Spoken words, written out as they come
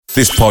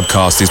This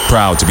podcast is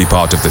proud to be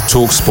part of the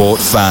TalkSport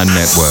Fan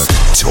Network.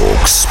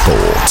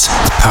 TalkSport.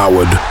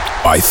 Powered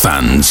by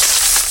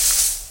fans.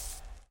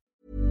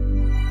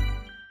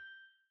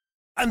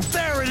 And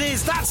there it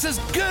is, that's as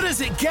good as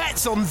it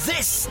gets on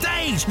this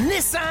stage.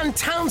 Nissan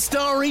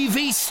Townstar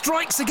EV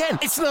strikes again.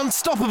 It's an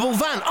unstoppable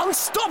van,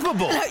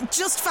 unstoppable.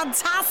 Just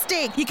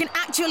fantastic. You can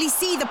actually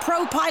see the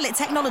Pro Pilot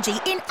technology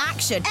in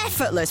action.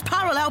 Effortless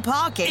parallel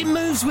parking. It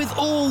moves with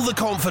all the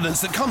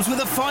confidence that comes with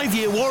a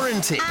 5-year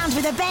warranty. And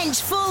with a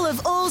bench full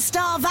of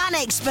all-star van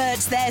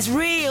experts, there's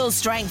real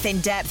strength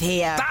in depth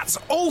here. That's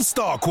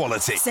all-star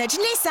quality. Search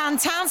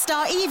Nissan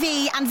Townstar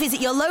EV and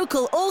visit your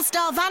local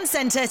all-star van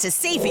centre to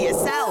see for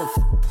yourself.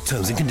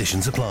 Terms and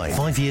conditions apply.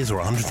 5 years or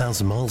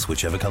 100,000 miles,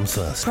 whichever comes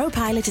first. Pro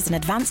Pilot is an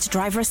advanced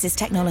driver assist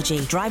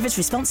technology. Driver's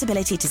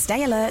responsibility to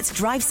stay alert,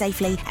 drive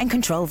safely, and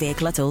control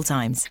vehicle at all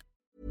times.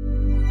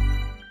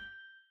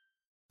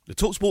 The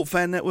TalkSport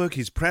Fan Network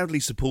is proudly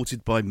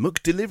supported by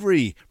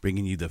McDelivery,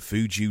 bringing you the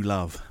food you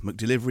love.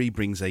 McDelivery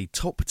brings a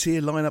top-tier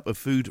lineup of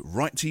food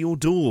right to your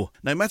door.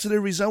 No matter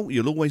the result,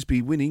 you'll always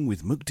be winning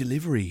with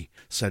McDelivery.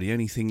 So the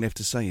only thing left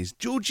to say is,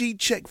 Georgie,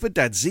 check for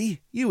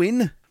Dadsy. You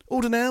in?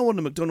 Order now on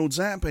the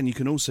McDonald's app, and you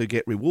can also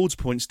get rewards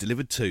points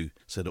delivered too.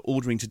 So that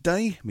ordering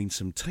today means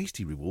some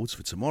tasty rewards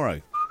for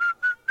tomorrow.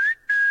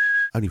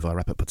 Only via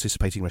app at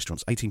participating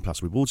restaurants. 18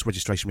 plus. Rewards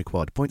registration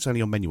required. Points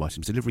only on menu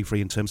items. Delivery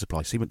free and terms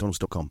apply. See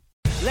mcdonalds.com.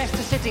 Leicester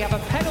City have a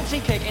penalty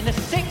kick in the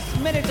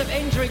 6th minute of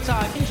injury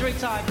time. Knockout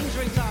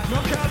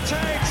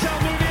takes,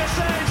 Almunia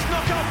saves,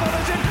 knockout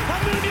follows in,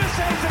 Almunia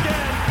saves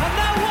again. And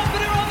now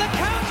Watford are on the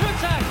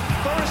counter-attack.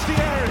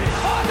 Forestieri.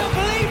 Oh, I don't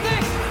believe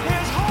this.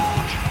 Here's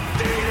Hulk.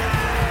 Deeney.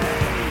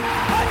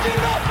 I do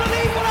not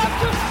believe what I've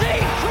just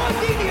seen. Troy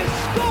Deeney has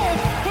scored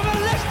from a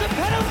Leicester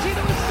penalty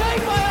that was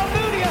saved by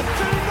Almunia.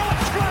 Do not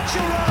scratch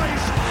your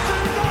eyes. Do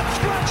not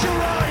scratch your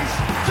eyes.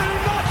 Do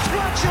not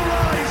scratch your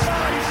eyes.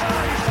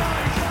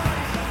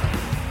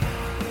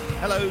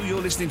 Hello, you're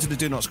listening to the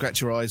Do Not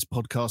Scratch Your Eyes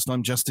podcast.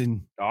 I'm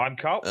Justin. I'm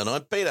Carl. And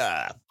I'm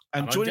Peter.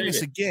 And joining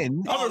us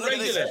again... I'm a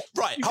regular.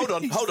 Right, hold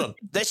on.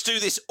 Let's do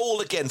this all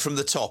again from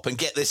the top and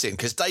get this in,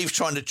 because Dave's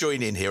trying to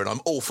join in here, and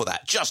I'm all for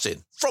that.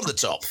 Justin, from the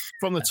top.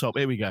 From the top,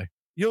 here we go.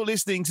 You're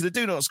listening to the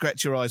Do Not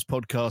Scratch Your Eyes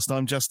podcast.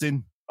 I'm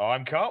Justin.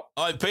 I'm Carl.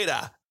 I'm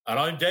Peter. And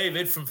I'm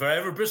David from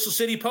Forever Bristol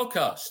City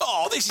podcast.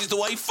 Oh, this is the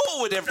way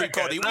forward,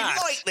 everybody. We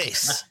like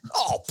this.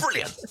 Oh,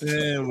 brilliant.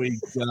 There we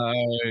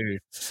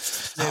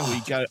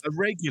go. A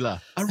regular.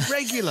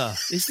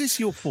 Is this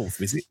your fourth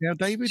visit now,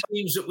 David?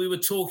 Seems that we were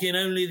talking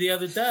only the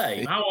other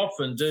day. How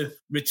often do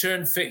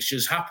return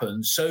fixtures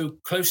happen so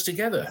close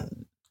together?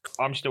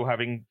 I'm still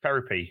having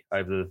therapy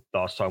over the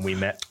last time we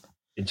met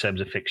in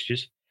terms of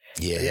fixtures.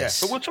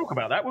 Yes. But we'll talk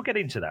about that. We'll get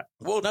into that.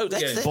 Well, no,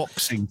 that's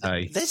Boxing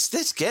Day.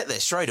 Let's get there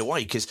straight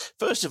away, because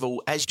first of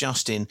all, as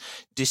Justin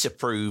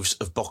disapproves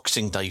of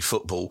Boxing Day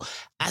football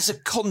as a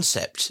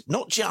concept,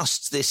 not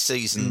just this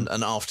season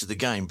and after the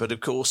game, but of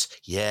course,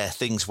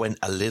 things went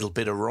a little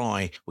bit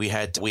awry. We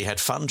had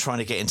fun trying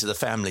to get into the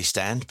family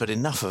stand, but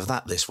enough of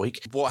that this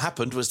week. What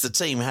happened was the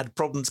team had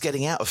problems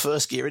getting out of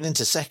first gear and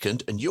into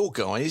second, and your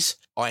guys,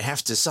 I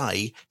have to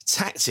say,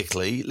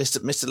 tactically,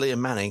 Mr. Liam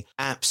Manning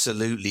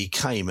absolutely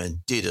came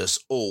and did us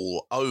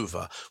all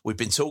over. We've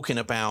been talking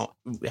about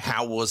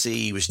how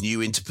he was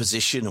new into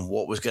position and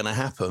what was going to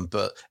happen,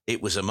 but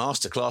it was a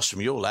masterclass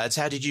from your lads.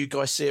 How did you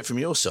guys see it from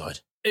your side?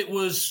 It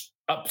was,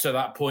 up to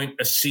that point,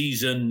 a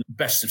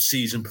best of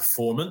season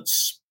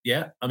performance.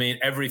 Yeah. I mean,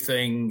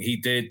 everything he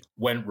did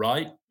went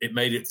right. It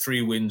made it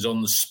 3 wins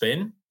on the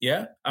spin.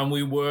 Yeah. And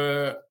we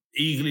were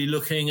eagerly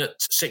looking at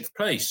 6th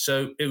place.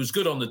 So it was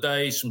good on the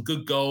day, some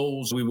good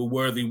goals. We were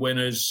worthy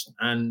winners,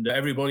 and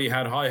everybody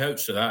had high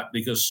hopes for that,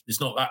 because it's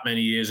not that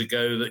many years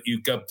ago that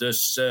you gubbed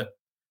us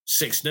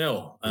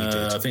 6-0.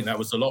 I think that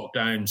was the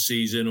lockdown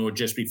season, or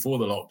just before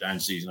the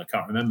lockdown season. I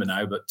can't remember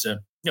now, but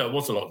it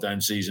was a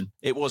lockdown season.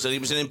 It was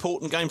an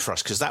important game for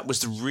us, because that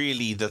was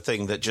really the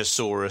thing that just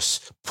saw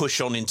us push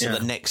on into the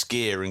next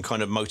gear and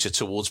kind of motor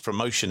towards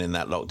promotion in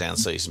that lockdown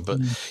season. But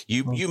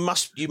you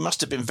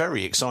must have been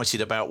very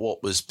excited about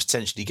what was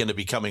potentially going to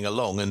be coming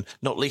along, and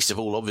not least of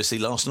all, obviously,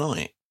 last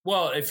night.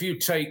 Well, if you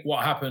take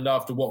what happened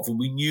after Watford,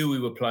 we knew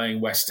we were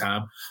playing West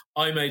Ham.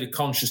 I made a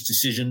conscious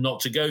decision not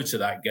to go to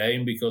that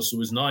game, because there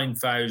was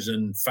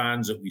 9,000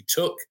 fans that we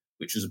took,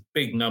 which was a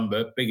big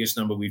number, biggest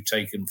number we've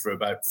taken for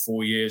about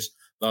 4 years.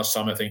 Last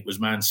time, I think, was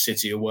Man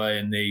City away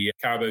in the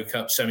Carabao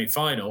Cup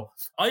semi-final.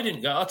 I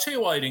didn't go. I'll tell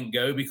you why I didn't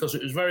go, because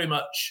it was very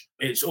much,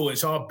 it's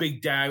our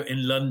big day out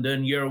in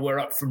London. We're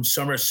up from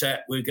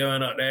Somerset. We're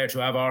going up there to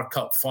have our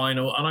cup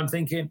final. And I'm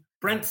thinking,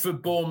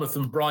 Brentford, Bournemouth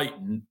and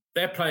Brighton,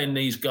 they're playing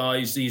these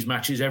guys, these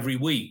matches every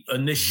week.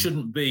 And this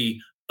shouldn't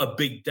be a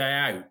big day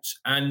out.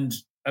 And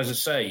as I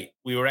say,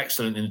 we were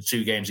excellent in the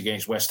 2 games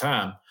against West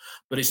Ham,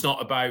 but it's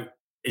not about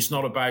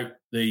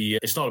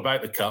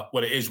the cup.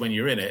 Well, it is when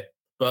you're in it.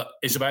 But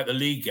it's about the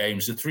league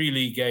games. The 3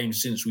 league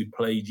games since we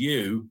played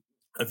you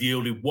have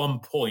yielded 1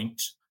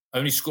 point,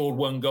 only scored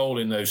 1 goal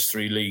in those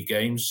 3 league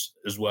games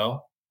as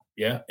well.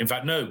 Yeah. In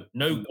fact, no,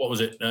 what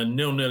was it?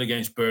 0-0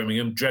 against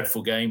Birmingham,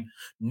 dreadful game.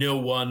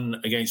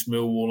 0-1 against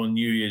Millwall on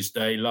New Year's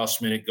Day,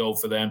 last minute goal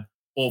for them,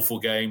 awful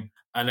game.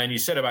 And then you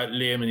said about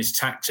Liam and his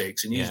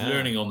tactics, and he's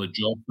learning on the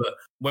job. But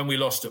when we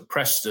lost at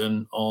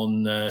Preston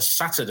on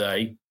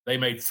Saturday, they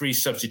made 3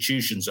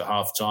 substitutions at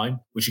half-time,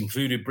 which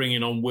included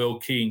bringing on Will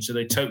Keane. So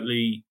they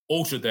totally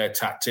altered their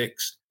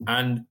tactics,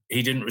 and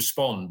he didn't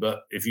respond. But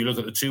if you look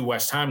at the 2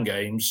 West Ham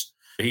games,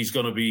 he's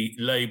going to be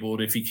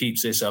labelled, if he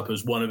keeps this up,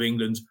 as one of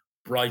England's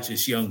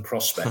brightest young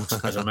prospects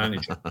as a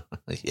manager.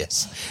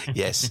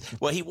 Yes.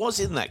 Well, he was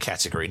in that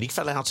category, and he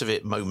fell out of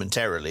it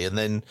momentarily, and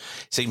then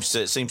seems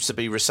to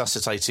be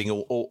resuscitating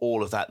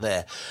all of that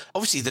there.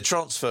 Obviously, the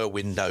transfer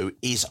window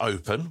is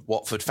open.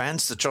 Watford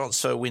fans, the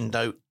transfer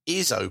window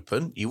is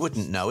open. You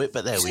wouldn't know it,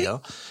 but there we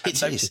are.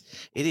 It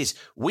is.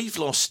 We've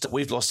lost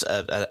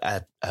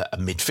a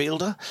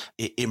midfielder,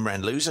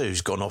 Imran Louza,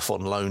 who's gone off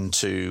on loan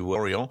to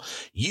Orient.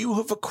 You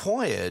have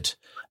acquired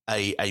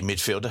a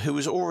midfielder who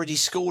has already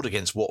scored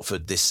against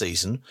Watford this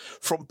season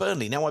from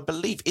Burnley. Now, I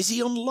believe, is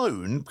he on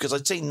loan? Because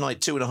I'd seen like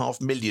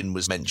 2.5 million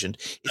was mentioned.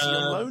 Is he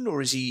on loan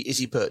or is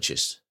he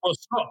purchased? Well,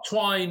 Scott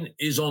Twine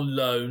is on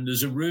loan.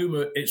 There's a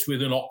rumour it's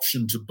with an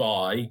option to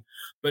buy,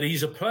 but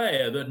he's a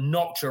player that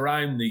knocked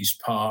around these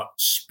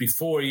parts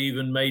before he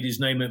even made his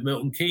name at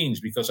Milton Keynes,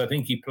 because I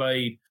think he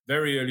played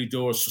very early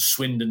doors for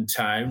Swindon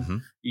Town. Mm-hmm.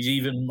 He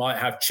even might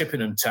have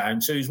Chippenham Town.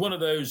 So he's one of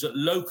those that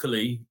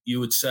locally, you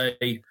would say,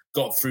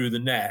 got through the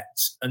net.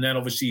 And then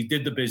obviously he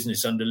did the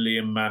business under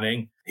Liam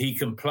Manning. He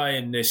can play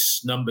in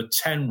this number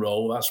 10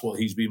 role. That's what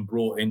he's been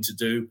brought in to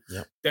do.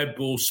 Yep. Dead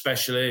ball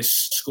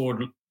specialist,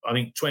 scored, I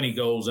think, 20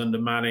 goals under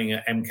Manning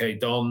at MK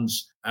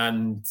Dons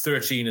and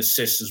 13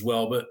 assists as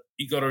well. But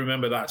you've got to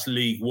remember that's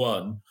League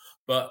One.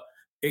 But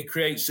it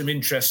creates some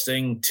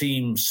interesting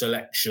team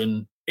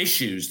selection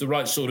issues, the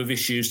right sort of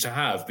issues to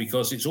have,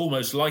 because it's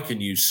almost like a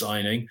new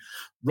signing.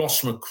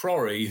 Ross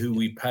McCrory, who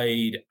we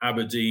paid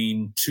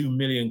Aberdeen £2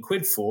 million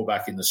for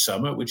back in the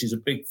summer, which is a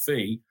big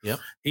fee. Yep.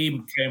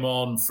 He came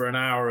on for an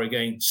hour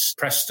against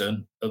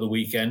Preston at the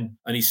weekend,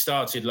 and he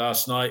started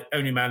last night,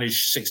 only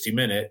managed 60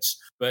 minutes,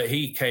 but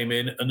he came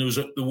in, and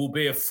there will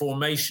be a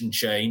formation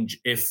change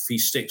if he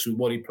sticks with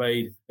what he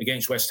played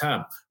against West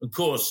Ham. Of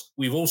course,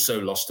 we've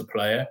also lost a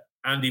player,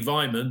 Andy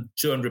Weimann,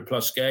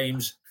 200-plus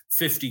games,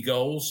 50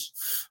 goals.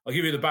 I'll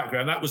give you the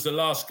background. That was the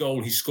last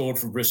goal he scored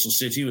for Bristol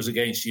City, was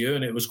against you,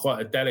 and it was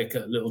quite a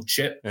delicate little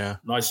chip. Yeah.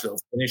 Nice little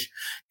finish.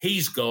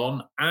 He's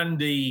gone.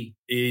 Andy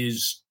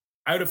is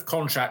out of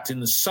contract in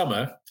the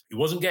summer. He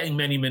wasn't getting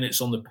many minutes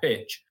on the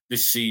pitch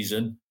this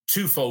season.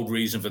 Twofold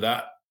reason for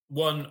that.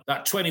 One,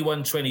 that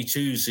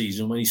 21-22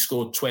 season when he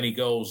scored 20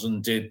 goals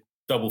and did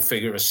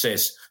double-figure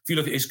assists. If you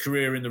look at his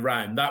career in the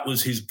round, that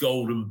was his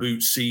golden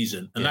boot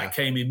season. And that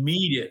came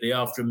immediately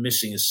after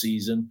missing a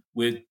season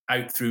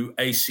out through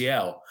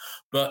ACL.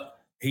 But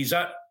he's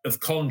out of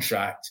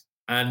contract,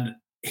 and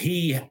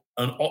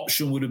an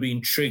option would have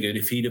been triggered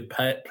if he'd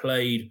have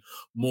played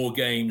more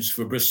games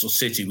for Bristol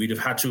City. We'd have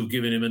had to have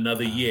given him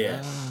another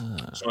year.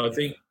 So I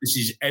think this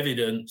is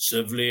evidence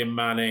of Liam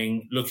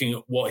Manning looking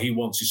at what he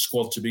wants his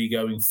squad to be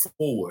going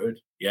forward.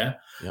 Yeah.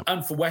 Yep.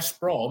 And for West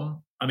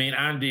Brom, I mean,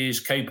 Andy is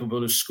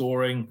capable of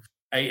scoring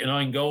 8 or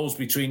 9 goals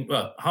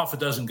half a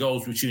dozen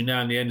goals between now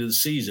and the end of the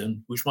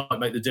season, which might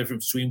make the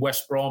difference between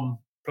West Brom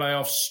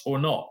playoffs or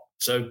not.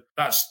 So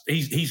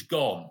he's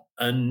gone,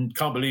 and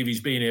can't believe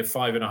he's been here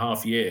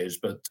 5.5 years.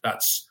 But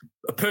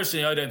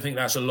personally, I don't think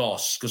that's a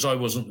loss, because I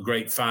wasn't a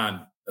great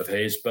fan of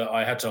his, but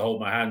I had to hold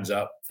my hands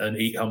up and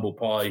eat humble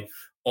pie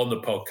on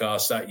the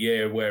podcast that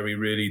year where he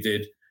really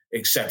did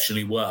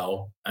exceptionally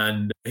well.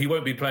 And he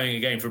won't be playing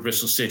again for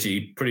Bristol City.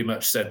 He pretty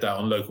much said that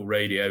on local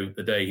radio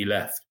the day he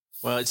left.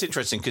 Well, it's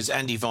interesting because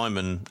Andy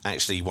Weimann,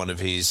 actually, when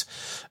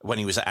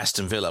he was at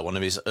Aston Villa, one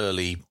of his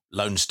early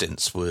loan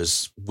stints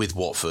was with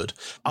Watford.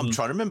 I'm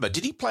trying to remember.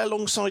 Did he play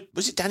alongside,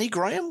 was it Danny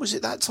Graham? Was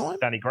it that time?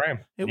 Danny Graham.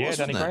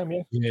 Danny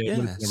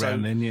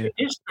Graham,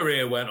 his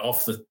career went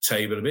off the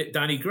table a bit.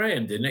 Danny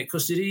Graham, didn't it?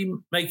 Because did he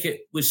make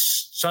it with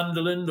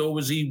Sunderland, or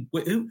was he...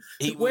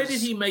 Where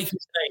did he make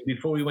his name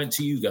before he went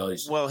to you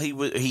guys? Well, he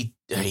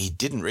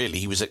didn't really.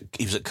 He was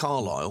at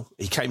Carlisle.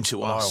 He came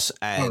to us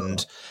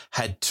and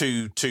had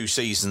two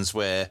seasons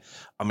where,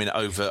 I mean,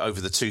 over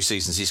the 2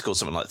 seasons, he scored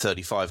something like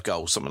 35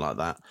 goals, something like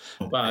that.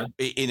 Not bad.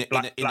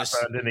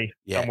 Blackburn, didn't he?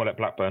 Yeah. Done well at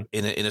Blackburn.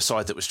 In a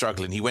side that was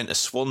struggling. He went to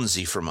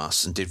Swansea from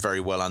us and did very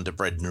well under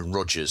Brendan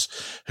Rodgers,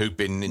 who'd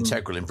been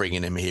integral in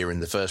bringing him here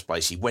in the first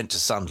place. He went to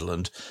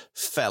Sunderland,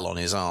 fell on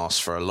his arse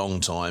for a long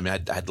time,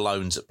 had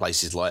loans at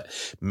places like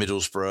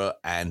Middlesbrough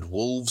and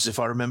Wolves, if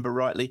I remember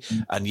rightly.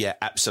 And yeah,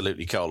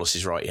 absolutely, Carlos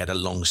is right. He had a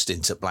long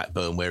stint at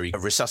Blackburn where he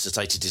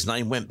resuscitated his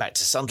name, went back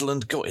to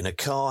Sunderland, got in a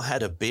car,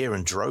 had a beer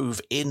and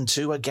drove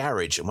into into a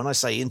garage. And when I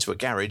say into a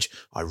garage,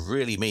 I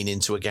really mean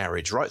into a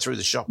garage, right through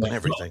the shop and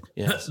everything.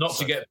 Not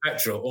to get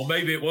petrol, or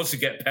maybe it was to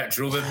get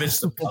petrol, but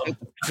missed the pump.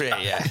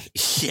 Yeah.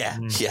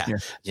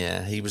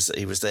 He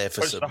was there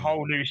for the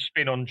whole new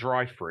spin on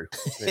drive-through.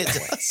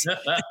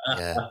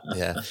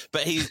 Yeah.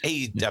 But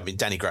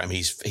Danny Graham,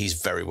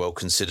 he's very well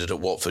considered at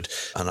Watford,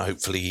 and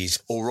hopefully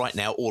he's all right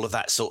now. All of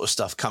that sort of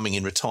stuff coming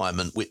in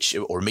retirement,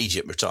 or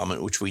immediate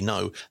retirement, which we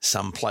know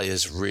some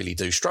players really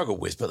do struggle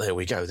with. But there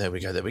we go.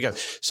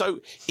 So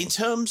in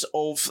terms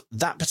of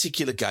that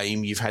particular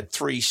game, you've had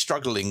 3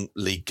 struggling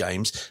league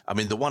games. I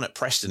mean, the one at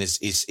Preston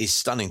is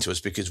stunning to us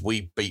because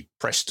we beat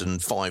Preston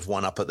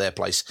 5-1 up at their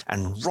place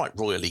and right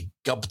royally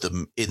gubbed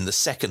them in the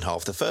second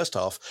half. The first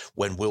half,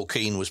 when Will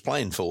Keane was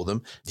playing for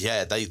them,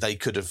 they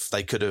could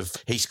have.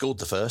 He scored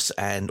the first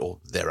or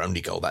their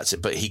only goal. That's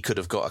it. But he could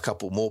have got a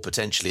couple more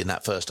potentially in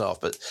that first half.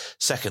 But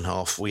second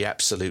half, we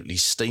absolutely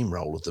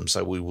steamrolled them.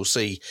 So we will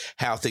see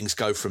how things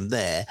go from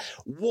there.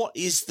 What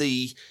is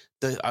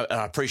I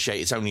appreciate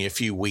it's only a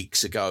few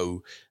weeks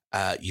ago.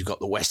 You've got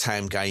the West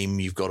Ham game.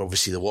 You've got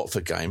obviously the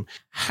Watford game.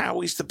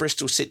 How is the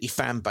Bristol City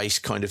fan base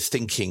kind of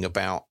thinking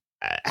about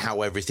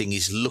how everything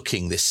is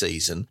looking this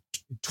season?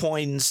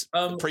 Twine's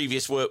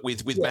previous work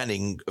with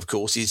Manning, of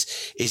course,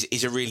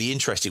 is a really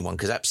interesting one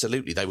because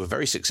absolutely they were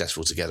very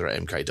successful together at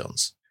MK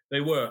Dons.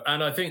 They were,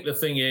 and I think the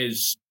thing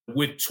is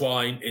with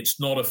Twine, it's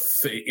not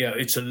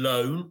it's a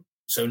loan,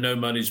 so no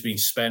money's been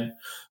spent.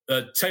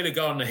 Taylor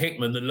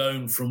Gardner-Hickman, the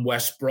loan from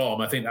West Brom,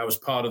 I think that was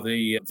part of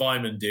the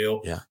Vyman deal.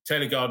 Yeah.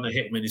 Taylor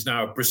Gardner-Hickman is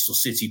now a Bristol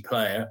City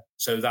player.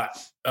 So that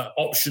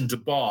option to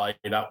buy,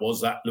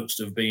 that looks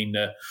to have been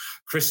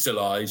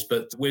crystallised.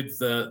 But with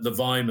the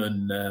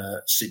Vyman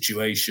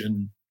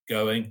situation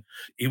going,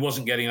 he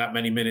wasn't getting that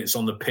many minutes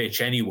on the pitch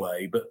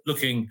anyway. But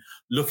looking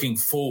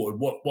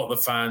forward, what the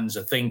fans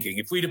are thinking,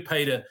 if we'd have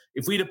paid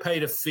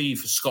a fee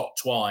for Scott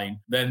Twine,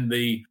 then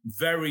the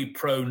very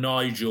pro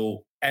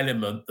Nigel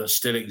element that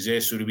still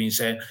exists would have been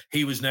saying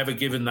he was never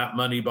given that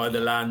money by the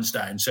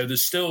Lansdowne. So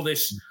there's still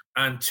this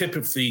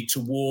antipathy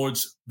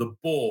towards the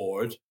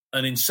board,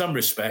 and in some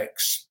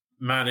respects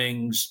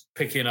Manning's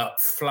picking up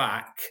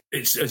flack.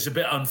 It's a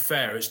bit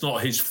unfair. It's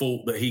not his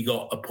fault that he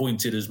got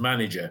appointed as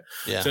manager.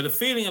 Yeah. So the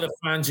feeling of the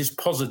fans is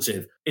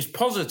positive. It's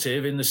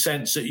positive in the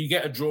sense that you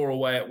get a draw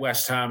away at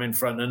West Ham in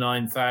front of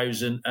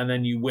 9,000 and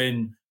then you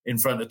win in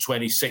front of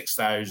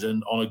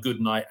 26,000 on a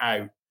good night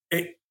out.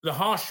 The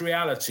harsh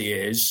reality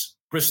is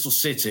Bristol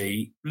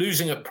City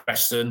losing at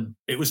Preston,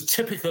 it was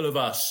typical of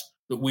us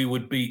that we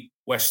would beat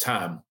West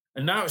Ham.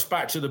 And now it's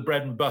back to the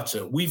bread and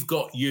butter. We've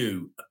got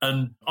you.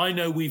 And I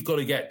know we've got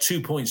to get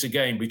 2 points a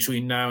game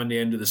between now and the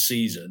end of the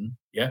season.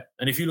 Yeah.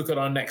 And if you look at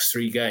our next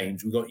 3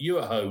 games, we've got you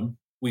at home,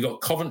 we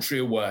got Coventry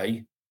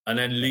away, and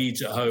then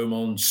Leeds at home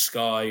on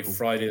Sky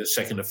Friday the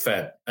 2nd of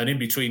Feb. And in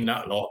between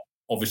that lot,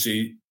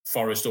 obviously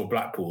Forest or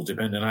Blackpool,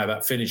 depending on how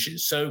that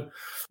finishes. So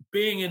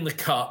being in the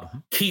cup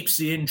keeps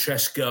the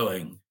interest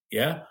going.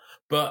 Yeah.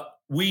 But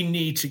we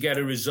need to get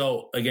a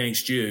result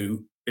against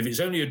you. If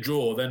it's only a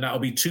draw, then that'll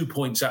be 2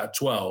 points out of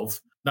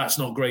 12. That's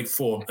not great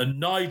form. And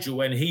Nigel,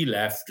 when he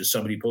left, as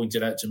somebody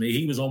pointed out to me,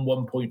 he was on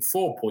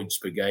 1.4 points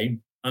per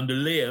game. Under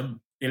Liam,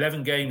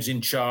 11 games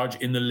in charge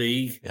in the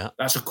league. Yeah.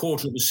 That's a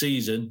quarter of the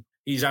season.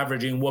 He's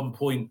averaging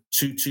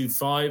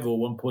 1.225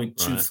 or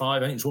 1.25.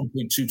 Right. I think it's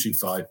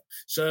 1.225.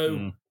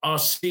 So our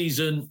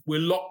season, we're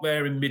locked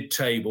there in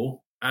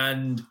mid-table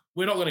and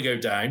we're not going to go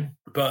down.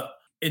 But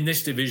in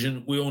this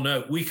division, we all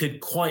know we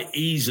could quite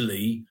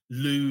easily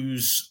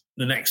lose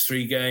the next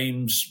 3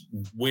 games,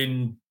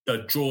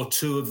 draw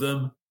 2 of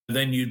them.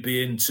 Then you'd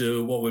be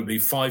into what would be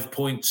 5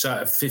 points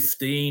out of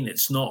 15.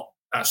 That's not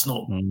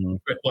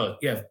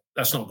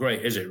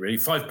great, is it really?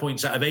 5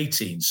 points out of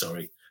 18,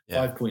 sorry.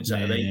 Yeah. 5 points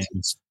out of 18.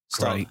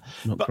 Great,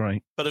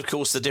 great. But of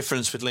course, the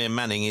difference with Liam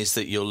Manning is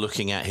that you're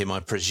looking at him, I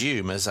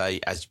presume, as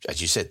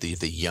you said,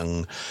 the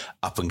young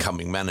up and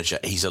coming manager.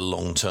 He's a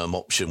long term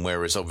option,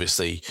 whereas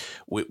obviously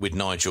with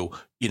Nigel,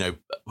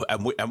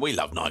 and we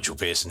love Nigel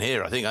Pearson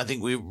here. I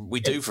think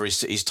we do for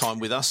his time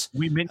with us.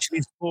 We mention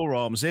his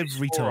forearms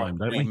every time,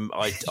 don't we?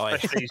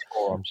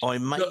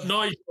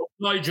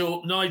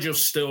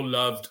 Nigel's still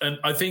loved, and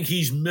I think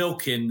he's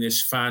milking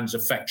this fan's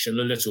affection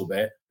a little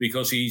bit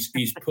because he's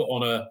put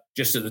on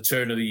just at the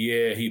turn of the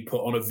year, he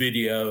put on a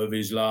video of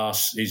his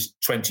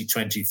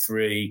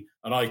 2023,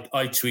 and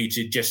I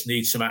tweeted, just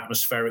need some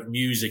atmospheric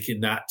music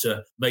in that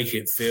to make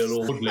it feel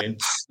maudlin.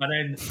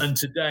 and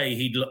today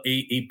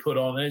he put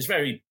on, and it's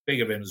very big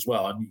of him as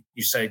well, and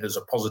you say there's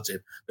a positive,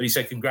 but he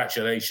said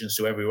congratulations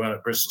to everyone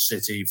at Bristol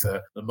City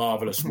for the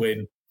marvellous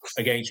win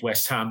against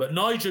West Ham. But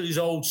Nigel is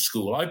old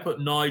school. I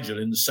put Nigel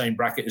in the same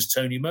bracket as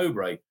Tony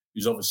Mowbray,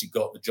 who's obviously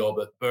got the job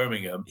at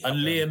Birmingham. Yeah, and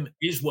Liam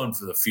is one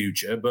for the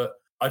future, but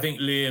I think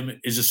Liam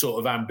is a sort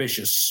of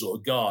ambitious sort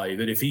of guy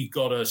that if he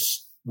got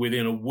us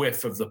within a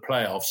whiff of the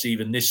playoffs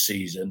even this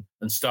season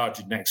and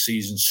started next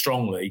season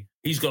strongly,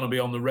 he's going to be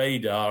on the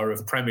radar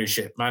of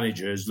Premiership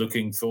managers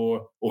looking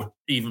for, or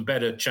even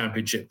better,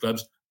 Championship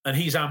clubs. And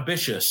he's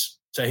ambitious.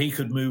 so he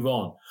could move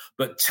on.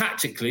 But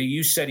tactically,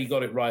 you said he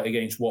got it right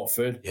against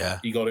Watford. Yeah.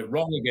 He got it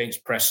wrong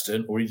against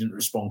Preston, or he didn't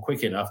respond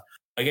quick enough.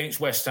 Against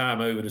West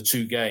Ham over the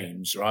 2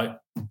 games, right?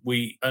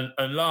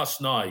 And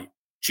last night,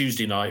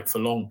 Tuesday night, for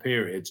long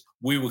periods,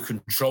 we were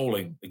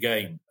controlling the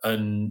game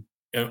and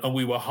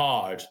we were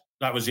hard.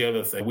 That was the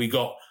other thing. We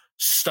got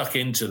stuck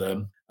into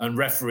them, and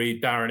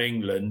referee Darren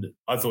England,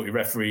 I thought he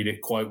refereed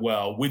it quite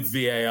well. With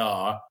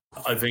VAR,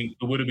 I think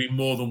there would have been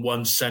more than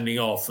one sending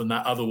off, and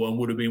that other one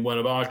would have been one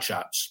of our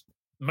chaps.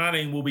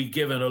 Manning will be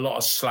given a lot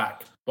of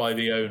slack by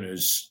the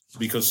owners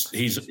because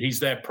he's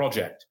their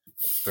project.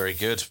 Very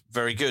good.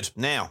 Very good.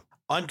 Now,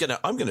 I'm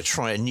gonna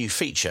try a new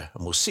feature,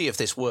 and we'll see if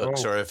this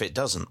works or if it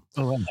doesn't.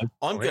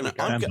 I'm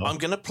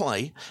gonna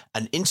play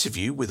an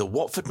interview with a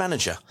Watford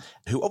manager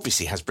who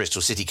obviously has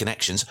Bristol City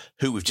connections,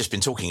 who we've just been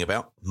talking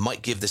about.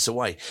 Might give this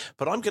away,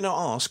 but I'm going to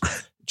ask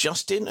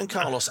Justin and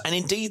Carlos, and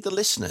indeed the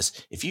listeners,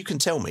 if you can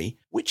tell me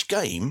which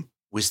game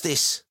was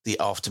this the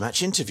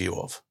aftermatch interview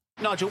of.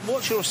 Nigel,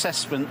 what's your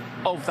assessment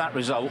of that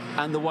result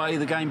and the way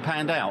the game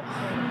panned out?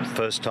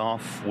 First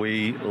half,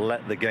 we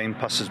let the game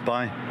pass us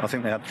by. I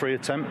think they had 3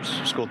 attempts,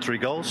 scored 3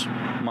 goals.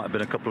 Might have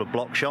been a couple of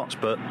block shots,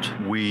 but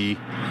we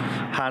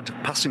had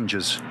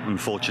passengers,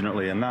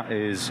 unfortunately, and that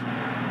is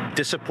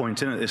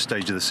disappointing at this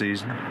stage of the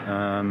season.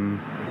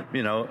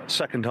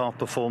 Second half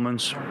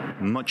performance,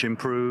 much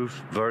improved,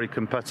 very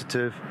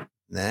competitive.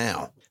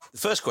 Now, the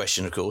first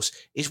question, of course,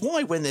 is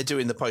why, when they're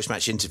doing the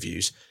post-match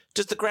interviews,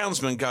 does the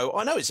groundsman go,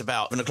 I know it's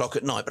about 7 o'clock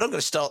at night, but I'm going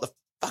to start the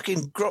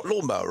fucking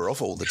lawnmower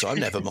off all the time.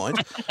 Never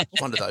mind.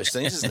 One of those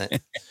things, isn't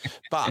it?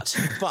 But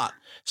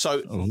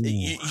so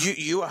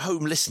you at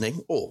home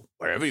listening, or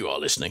wherever you are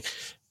listening,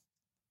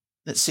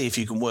 let's see if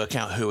you can work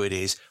out who it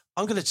is.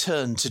 I'm going to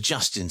turn to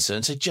Justin, sir,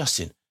 and say,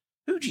 Justin,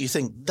 who do you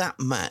think that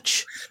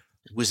match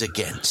was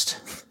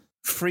against?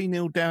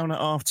 3-0 down at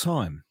half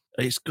time.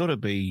 It's got to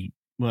be.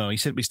 Well, he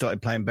said we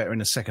started playing better in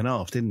the second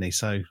half, didn't he?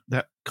 So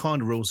that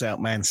kind of rules out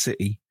Man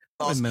City.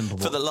 For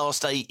the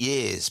last 8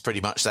 years,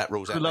 pretty much that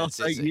rules out Man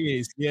City. For the last 8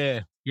 years, yeah.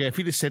 Yeah, if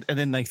he'd have said, and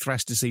then they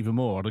thrashed us even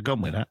more, I'd have gone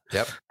with that.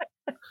 Yep.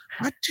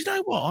 Do you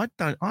know what?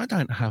 I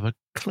don't have a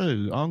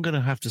clue. I'm going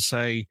to have to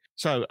say,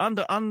 so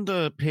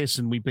under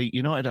Pearson, we beat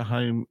United at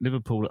home,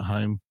 Liverpool at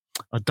home.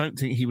 I don't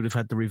think he would have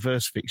had the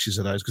reverse fixtures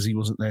of those because he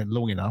wasn't there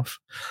long enough.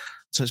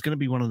 So it's going to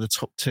be one of the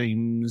top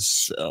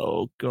teams.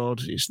 Oh,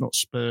 God, it's not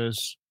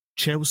Spurs.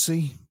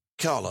 Chelsea?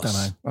 Carlos, don't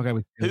know. I'll go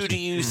with Chelsea. Who do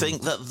you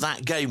think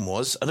that game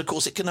was? And of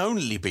course, it can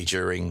only be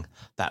during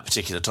that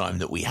particular time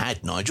that we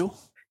had, Nigel.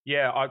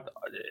 Yeah, I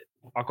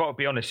got to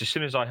be honest. As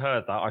soon as I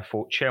heard that, I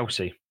thought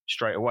Chelsea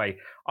straight away.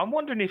 I'm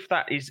wondering if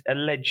that is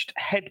alleged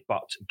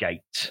headbutt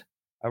gate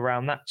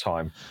around that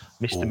time,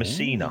 Mr.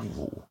 Messina,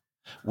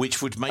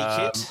 which would make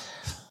it.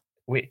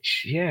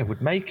 Which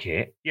would make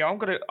it. Yeah, I'm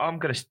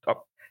gonna.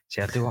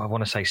 See, I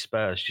want to say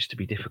Spurs just to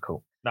be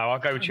difficult. No, I'll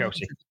go with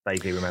Chelsea.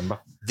 Vaguely remember.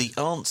 The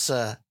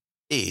answer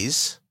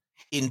is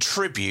in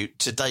tribute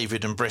to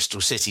David and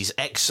Bristol City's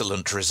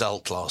excellent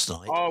result last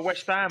night. Oh,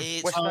 West Ham.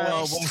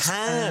 West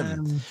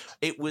Ham.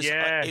 It was.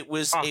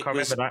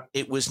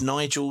 It was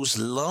Nigel's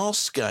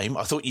last game.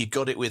 I thought you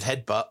got it with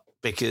headbutt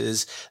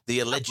because the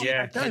alleged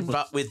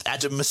headbutt with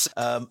Adam at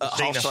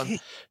halftime.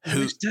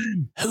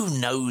 Who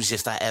knows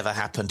if that ever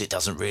happened? It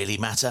doesn't really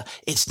matter.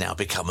 It's now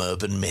become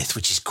urban myth,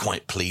 which is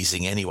quite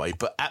pleasing anyway.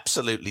 But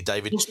absolutely,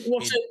 David. What's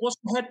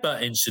the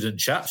headbutt incident,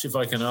 chaps? If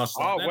I can ask.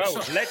 Oh well,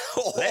 let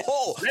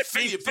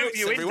me fill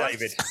you in,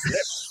 David.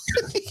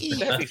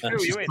 Let me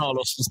fill you in.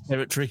 Carlos's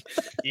territory.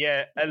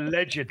 Yeah,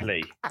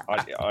 allegedly,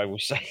 I will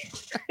say.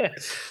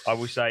 I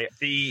will say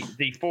the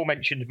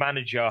aforementioned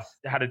manager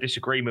had a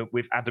disagreement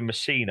with Adam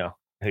Messina,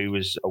 who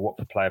was a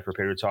Watford player for a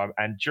period of time,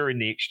 and during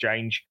the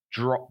exchange,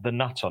 dropped the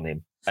nut on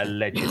him,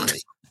 allegedly.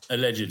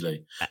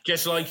 Allegedly.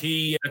 Just like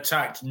he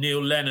attacked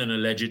Neil Lennon,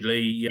 allegedly.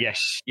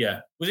 Yes.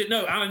 Yeah. Was it?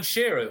 No, Alan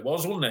Shearer it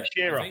was, wasn't it?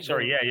 Shearer,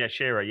 sorry. Yeah,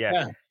 Shearer,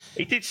 yeah.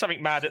 He did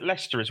something mad at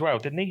Leicester as well,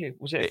 didn't he?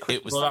 Was it?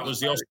 That was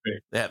the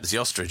ostrich. Yeah, it was the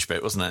ostrich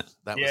bit, wasn't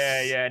it?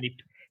 Yeah, and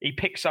he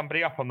picked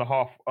somebody up on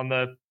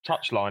the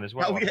touchline as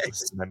well. Oh,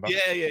 yes.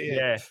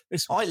 Yeah.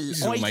 I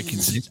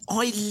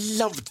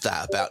loved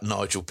that about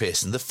Nigel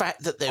Pearson. The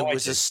fact that there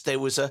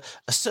was a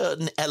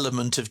certain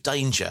element of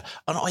danger.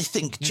 And I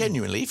think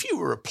genuinely, if you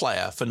were a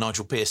player for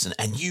Nigel Pearson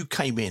and you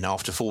came in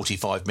after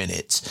 45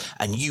 minutes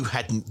and you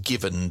hadn't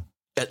given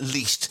at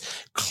least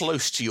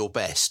close to your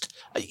best,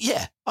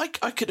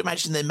 I could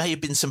imagine there may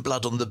have been some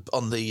blood on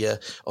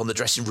the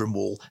dressing room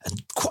wall,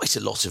 and quite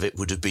a lot of it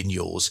would have been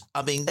yours.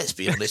 I mean, let's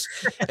be honest.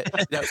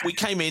 We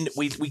came in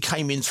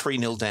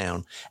 3-0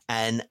 down,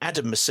 and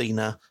Adam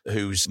Messina,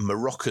 who's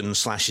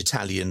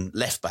Moroccan/Italian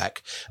left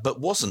back, but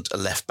wasn't a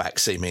left back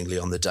seemingly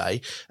on the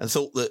day, and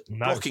thought that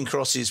blocking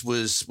crosses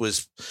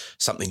was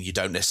something you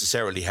don't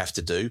necessarily have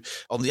to do.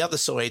 On the other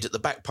side, at the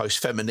back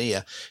post,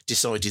 Femenia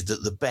decided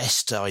that the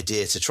best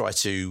idea to try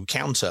to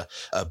counter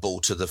a ball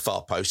to the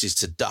far post is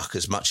to duck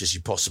as much as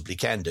you possibly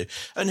can do.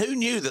 And who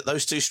knew that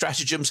those two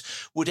stratagems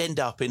would end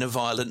up in a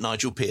violent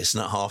Nigel Pearson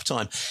at half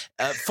time?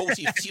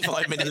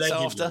 45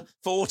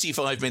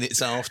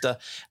 minutes after,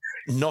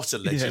 Not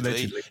allegedly. Yeah,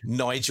 allegedly.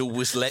 Nigel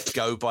was let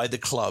go by the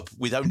club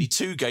with only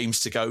 2 games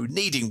to go,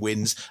 needing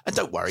wins. And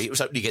don't worry, it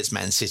was only against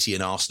Man City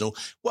and Arsenal.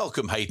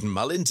 Welcome Hayden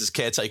Mullins as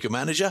caretaker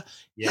manager.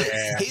 Yeah.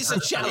 Here's a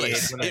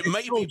chalice. It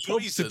may be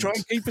poisoned. To try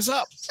and keep us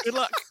up. Good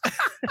luck.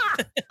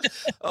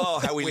 Oh,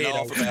 how we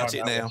laugh about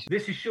it now.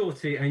 This is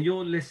Shorty, and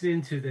you're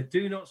listening to the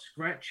Do Not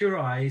Scratch Your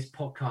Eyes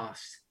podcast.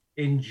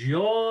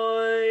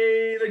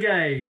 Enjoy the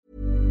game.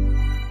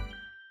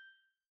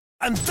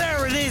 And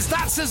there it is,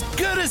 that's as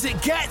good as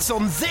it gets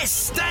on this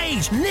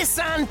stage.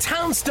 Nissan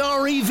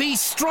Townstar EV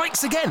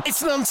strikes again.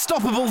 It's an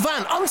unstoppable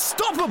van,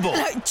 unstoppable.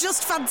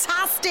 Just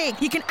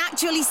fantastic. You can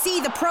actually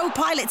see the Pro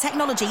Pilot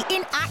technology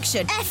in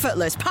action.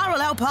 Effortless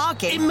parallel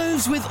parking. It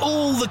moves with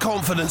all the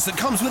confidence that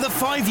comes with a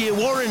 5-year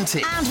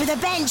warranty. And with a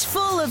bench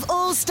full of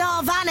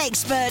all-star van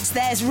experts,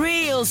 there's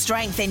real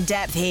strength in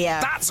depth here.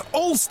 That's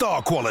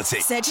all-star quality.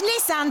 Search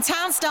Nissan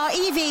Townstar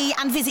EV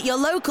and visit your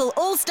local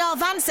all-star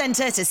van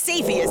centre to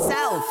see for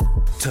yourself.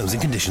 Terms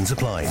and conditions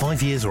apply.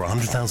 5 years or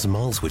 100,000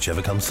 miles,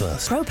 whichever comes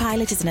first. Pro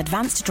Pilot is an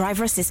advanced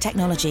driver assist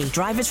technology.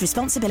 Driver's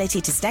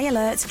responsibility to stay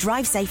alert,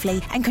 drive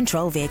safely, and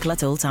control vehicle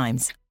at all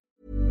times.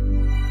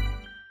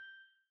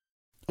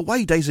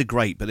 Away days are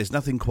great, but there's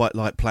nothing quite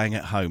like playing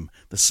at home.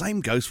 The same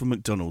goes for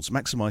McDonald's.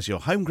 Maximise your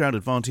home ground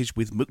advantage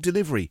with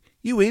McDelivery.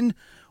 You in?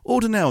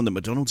 Order now on the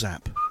McDonald's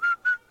app.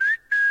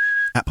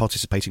 At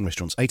participating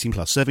restaurants, 18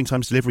 plus. Serving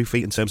times, delivery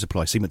fee and terms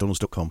apply. See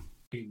mcdonalds.com.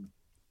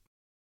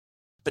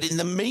 But in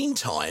the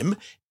meantime,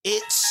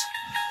 it's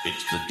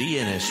the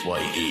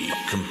DNSYE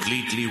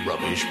Completely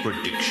Rubbish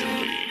Prediction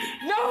League.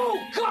 No!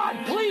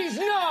 God, please,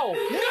 no!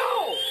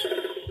 No!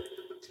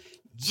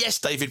 Yes,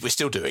 David, we're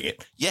still doing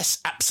it. Yes,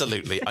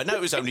 absolutely. I know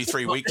it was only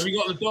 3 weeks. Have you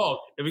got the dog?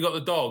 Have you got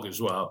the dog as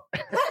well?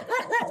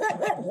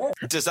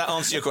 Does that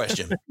answer your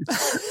question?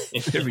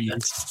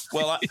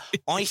 Well,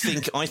 I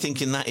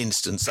think in that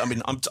instance, I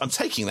mean, I'm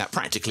taking that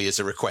practically as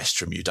a request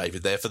from you,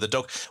 David, there for the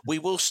dog. We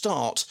will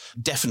start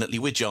definitely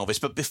with Jarvis,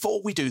 but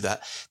before we do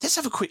that, let's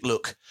have a quick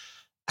look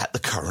at the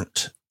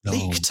current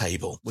league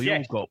table. We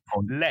all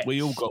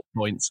got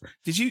points.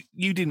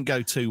 You didn't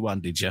go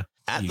 2-1, did you?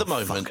 At the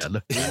moment,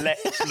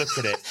 let's look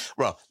at it.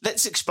 Well,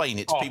 let's explain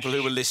it to people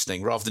who are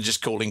listening rather than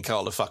just calling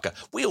Carl a fucker.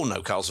 We all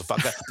know Carl's a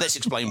fucker. Let's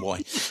explain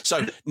why.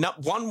 So,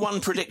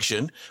 1-1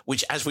 prediction,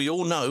 which, as we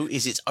all know,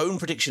 is its own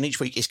prediction each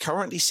week, is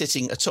currently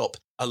sitting atop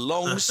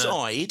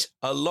alongside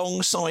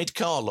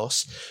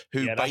Carlos,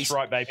 who that's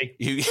right, baby.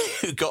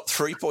 Who got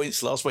 3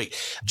 points last week.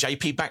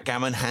 JP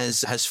Backgammon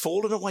has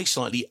fallen away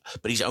slightly,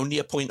 but he's only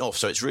a point off,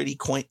 so it's really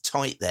quite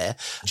tight there.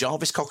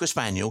 Jarvis Cocker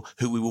Spaniel,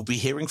 who we will be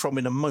hearing from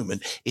in a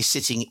moment, is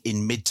sitting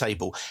in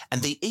mid-table,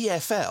 and the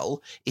EFL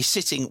is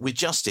sitting with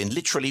Justin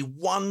literally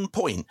 1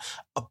 point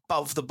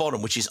above the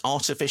bottom, which is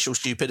artificial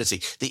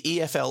stupidity. The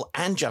EFL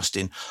and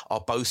Justin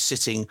are both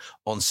sitting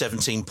on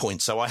 17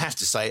 points. So I have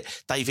to say,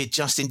 David,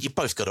 Justin, you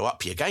both got to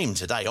up your game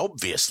today,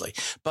 obviously.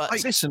 But hey,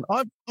 listen,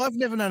 I've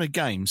never known a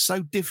game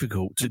so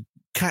difficult to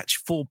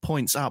catch 4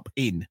 points up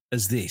in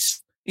as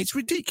this. It's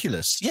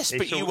ridiculous. Yes,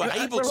 but you were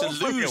able to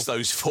lose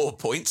those 4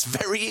 points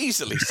very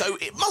easily. So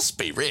it must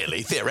be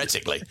really,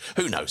 theoretically.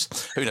 Who knows?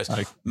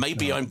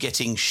 Maybe I'm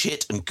getting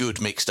shit and good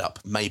mixed up.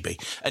 Maybe.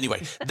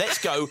 Anyway, let's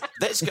go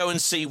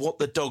and see what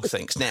the dog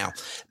thinks. Now,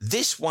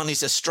 this one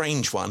is a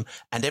strange one.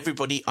 And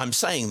everybody, I'm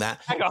saying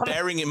that,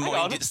 bearing in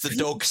mind it's the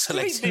dog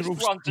selected. This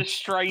one's a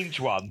strange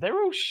one. They're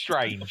all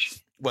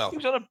strange. Well, he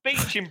was on a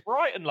beach in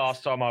Brighton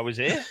last time I was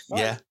here.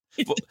 Yeah.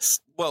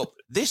 Well,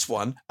 this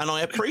one, and I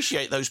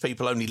appreciate those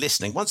people only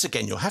listening. Once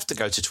again, you'll have to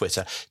go to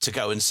Twitter to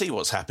go and see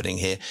what's happening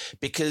here,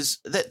 because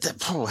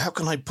how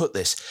can I put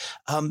this?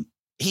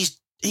 He's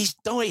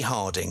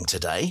die-harding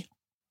today.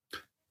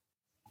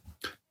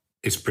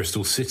 It's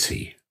Bristol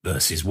City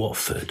versus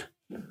Watford,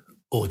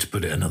 or to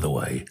put it another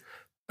way,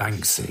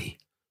 Banksy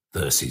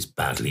versus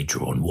badly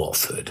drawn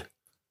Watford.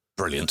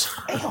 Brilliant.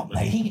 Hey, not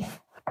me.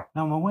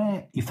 Now, I'm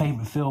aware your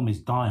favourite film is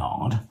Die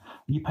Hard. Are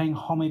you paying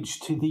homage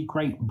to the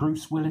great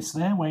Bruce Willis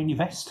there, wearing your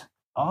vest?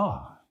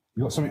 Ah,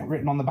 you got something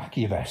written on the back of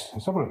your vest.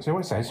 Let's have a look, see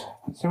what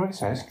it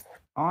says.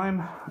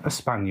 I'm a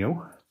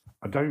spaniel.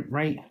 I don't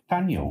rate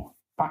Daniel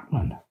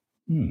Backman.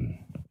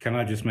 Can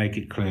I just make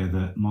it clear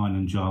that mine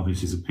and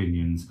Jarvis's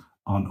opinions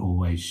aren't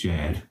always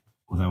shared,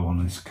 although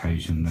on this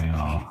occasion they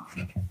are.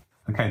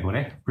 Okay,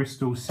 buddy.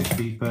 Bristol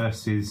City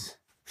versus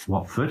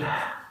Watford.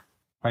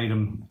 Played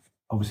them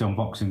obviously on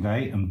Boxing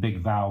Day, and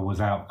Big Val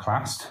was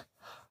outclassed.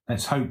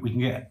 Let's hope we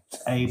can get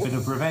a bit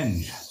of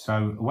revenge.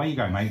 So away you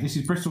go, mate. This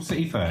is Bristol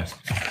City first.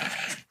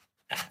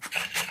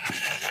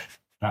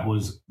 That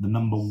was the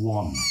number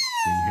 1 that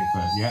you hit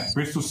first. Yeah,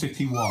 Bristol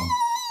City 1.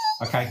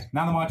 Okay,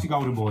 now the Mighty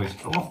Golden Boys.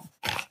 Oh,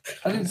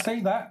 I didn't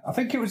see that. I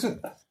think it was a 3.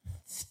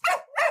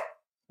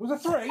 It was a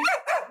 3.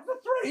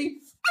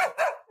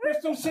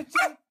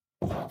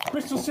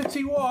 Bristol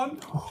City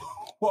 1.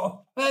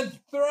 What a 3!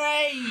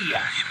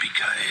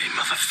 Yippee-ki-yay,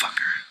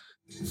 motherfucker.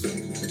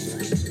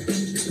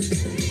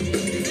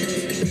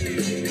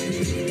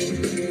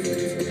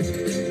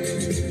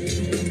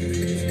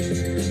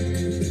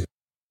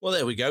 Well,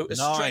 there we go.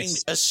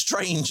 As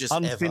strange as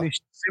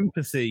unfinished ever.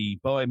 Sympathy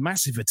by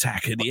Massive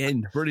Attack at the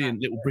end.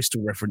 Brilliant little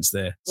Bristol reference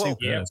there. Well,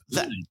 Superb.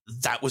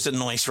 that was a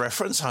nice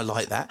reference. I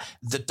like that.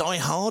 The Die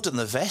Hard and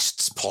the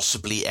vests,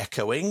 possibly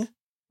echoing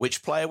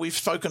which player we've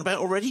spoken about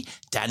already?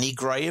 Danny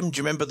Graham. Do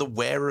you remember the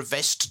wear a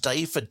vest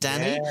day for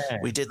Danny? Yeah.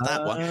 We did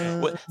that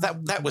one. Well,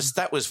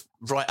 that was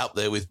right up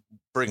there with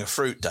Bring a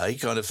Fruit Day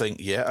kind of thing.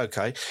 Yeah,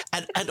 okay.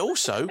 And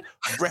also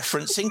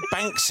referencing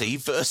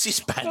Banksy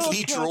versus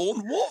badly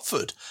drawn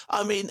Watford.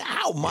 I mean,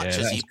 how much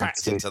has he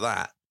packed into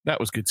that? That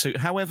was good too.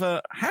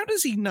 However, how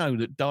does he know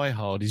that Die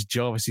Hard is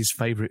Jarvis's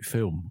favourite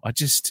film?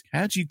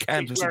 How do you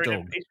canvas a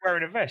dog? He's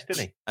wearing a vest,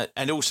 isn't he?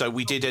 And also,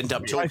 we did end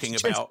up talking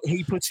about...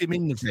 He put him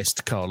in the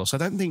vest, Carlos. I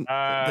don't think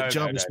that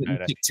Jarvis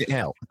picked it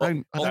out.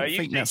 I don't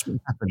think that's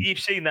what happened. You've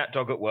seen that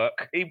dog at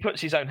work. He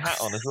puts his own hat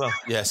on as well.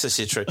 Yes, this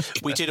is true.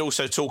 We did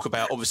also talk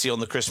about, obviously, on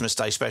the Christmas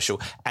Day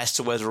special, as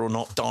to whether or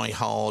not Die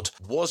Hard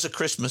was a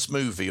Christmas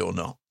movie or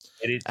not.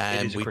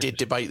 And we did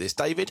debate this.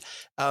 David,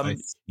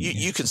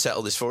 you can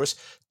settle this for us.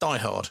 Die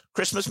Hard,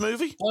 Christmas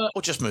movie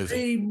or just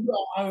movie?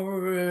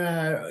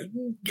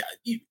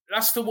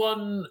 That's the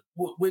one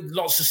with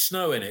lots of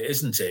snow in it,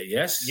 isn't it?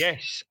 Yes?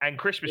 Yes, and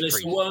Christmas trees.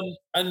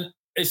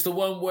 It's the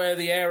one where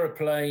the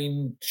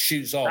aeroplane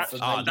shoots off.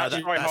 That's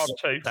Die Hard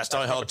 2. That's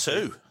Die Hard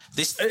 2.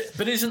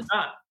 But isn't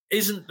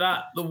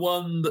that the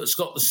one that's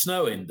got the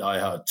snow in Die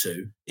Hard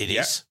 2? It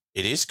is.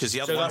 It is, because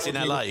the other one's in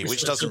LA,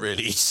 which doesn't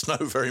really snow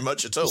very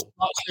much at all.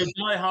 So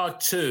Die Hard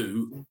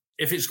 2,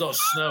 if it's got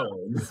snow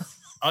in,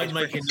 I'd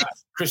make it that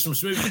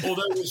Christmas movie.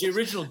 Although it was the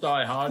original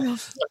Die Hard, a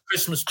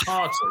Christmas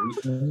party,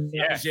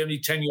 that was the only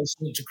 10 years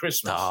into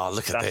Christmas. Oh,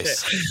 look at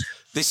this.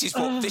 This is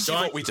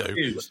what we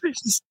do.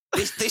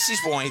 This is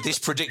why this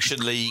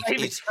prediction league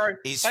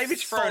is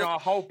David's throwing our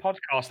whole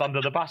podcast under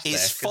the bus.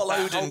 Is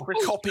followed and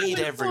copied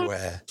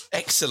everywhere.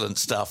 Excellent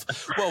stuff.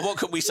 Well, what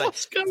can we say?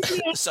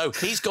 So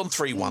he's gone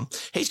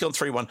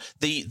 3-1.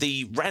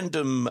 The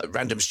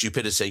random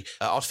stupidity,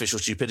 artificial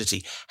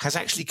stupidity, has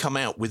actually come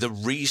out with a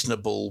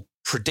reasonable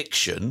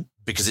prediction,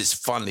 because it's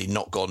finally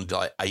not gone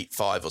like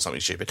 8-5 or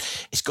something stupid.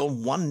 It's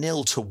gone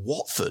 1-0 to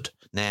Watford.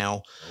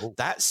 Now,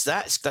 that's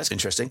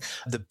interesting.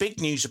 The big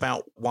news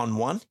about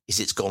 1-1 is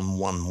it's gone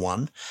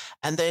 1-1.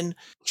 And then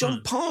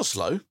John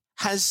Parslow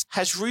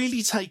has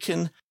really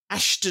taken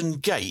Ashton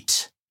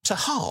Gate to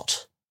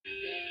heart.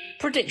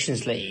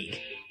 Predictions League.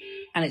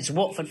 And it's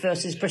Watford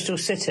versus Bristol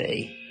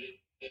City.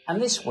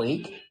 And this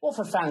week,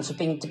 Watford fans have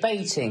been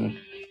debating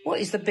what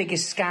is the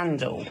biggest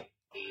scandal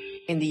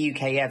in the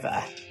UK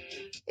ever.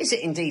 Is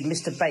it indeed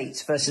Mr.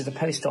 Bates versus the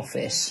Post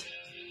Office?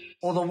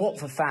 Or the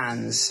Watford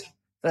fans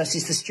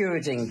versus the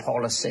stewarding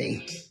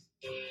policy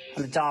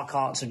and the dark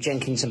arts of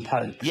Jenkins and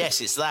Pope? Yes,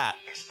 it's that.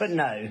 But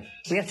no,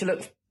 we have to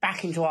look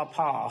back into our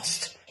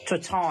past, to a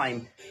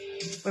time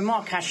when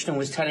Mark Ashton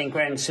was telling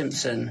Graham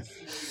Simpson,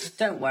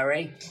 don't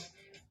worry,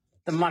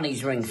 the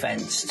money's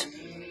ring-fenced,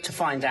 to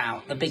find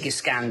out the biggest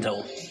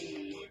scandal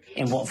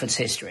in Watford's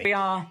history. We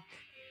are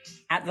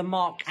at the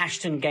Mark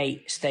Ashton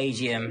Gate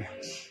Stadium.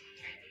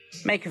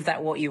 Make of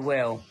that what you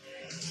will.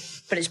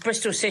 But it's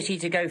Bristol City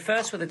to go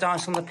first with the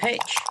dice on the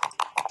pitch.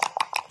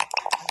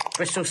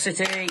 Bristol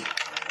City.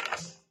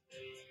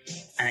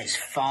 And it's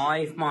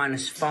 5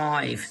 minus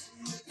 5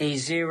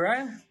 is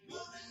 0.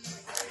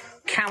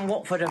 Can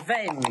Watford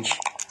avenge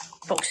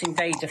Boxing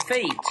Day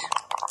defeat?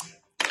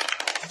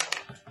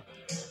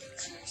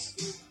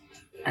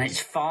 And it's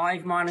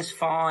 5 minus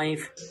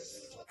 5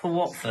 for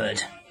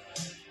Watford.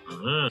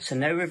 So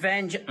no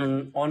revenge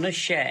and honour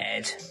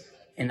shared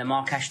in the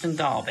Mark Ashton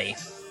derby.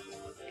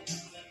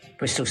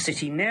 Bristol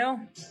City 0.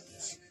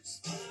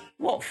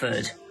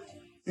 Watford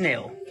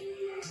 0.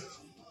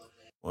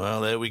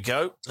 Well, there we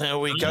go.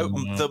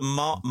 The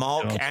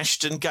Mark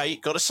Ashton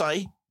Gate, got to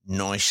say,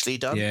 nicely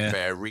done. Yeah,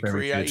 very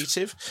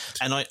creative. Good.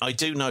 And I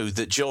do know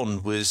that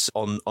John was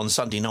on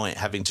Sunday night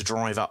having to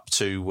drive up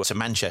to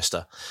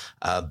Manchester.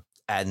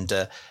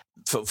 And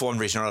for one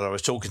reason or other, I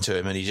was talking to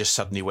him and he just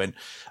suddenly went,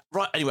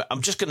 right, anyway,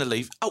 I'm just going to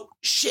leave. Oh,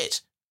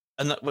 shit.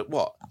 And that went,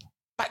 what?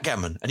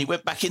 Backgammon. And he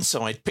went back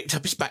inside, picked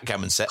up his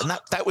backgammon set, and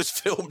that was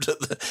filmed at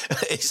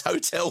his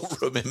hotel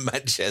room in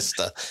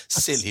Manchester.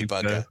 Silly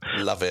bugger.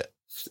 Love it.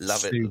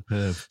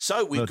 Superb.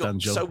 So we've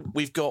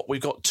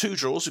got 2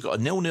 draws. We've got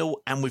a 0-0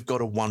 and we've got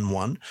a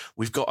 1-1.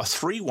 We've got a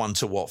 3-1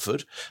 to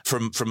Watford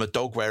from a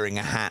dog wearing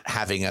a hat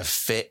having a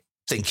fit,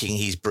 thinking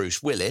he's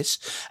Bruce Willis,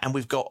 and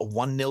we've got a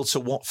 1-0 to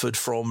Watford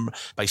from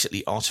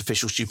basically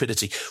artificial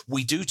stupidity.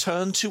 We do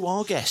turn to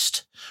our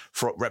guest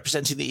for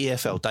representing the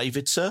EFL.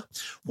 David, sir,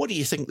 what do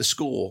you think the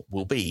score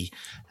will be?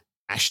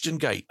 Ashton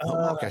Gate, not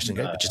Mark Ashton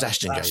Gate, but just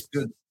Ashton Gate.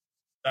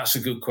 That's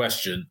a good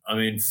question. I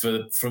mean, for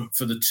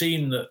the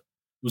team that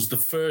was the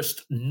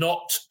first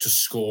not to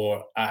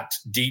score at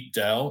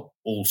Deepdale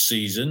all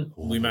season,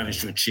 we managed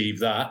to achieve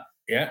that.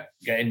 Yeah,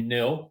 getting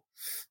 0.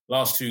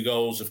 Last 2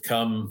 goals have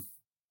come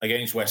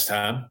against West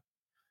Ham.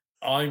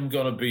 I'm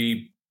going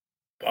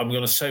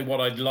to say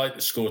what I'd like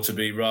the score to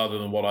be rather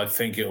than what I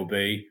think it'll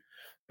be.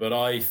 But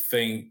I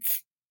think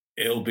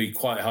it'll be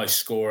quite high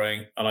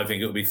scoring, and I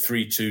think it'll be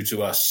 3-2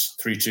 to us,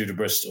 3-2 to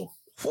Bristol.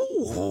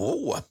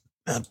 Ooh,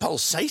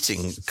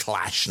 pulsating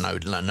clash, no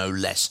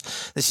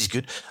less. This is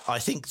good. I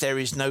think there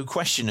is no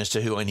question as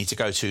to who I need to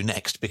go to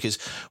next, because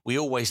we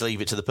always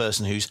leave it to the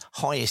person who's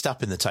highest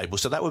up in the table.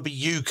 So that would be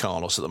you,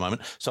 Carlos, at the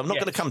moment. So I'm not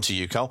going to come to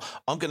you, Carl.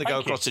 I'm going to go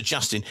across to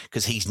Justin,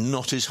 because he's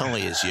not as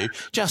high as you.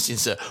 Justin,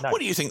 sir, what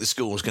do you think the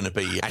score is going to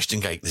be Ashton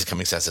Gate this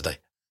coming Saturday?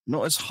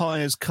 Not as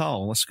high as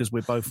Carl. That's because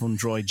we're both on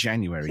dry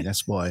January.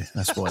 That's why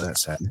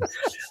that's happening.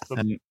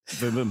 I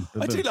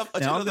do love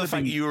the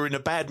fact you were in a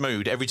bad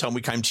mood every time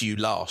we came to you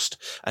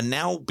last, and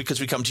now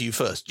because we come to you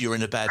first, you're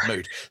in a bad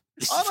mood.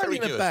 I'm only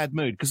in a bad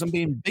mood because I'm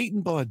being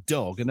beaten by a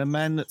dog and a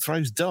man that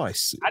throws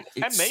dice.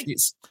 And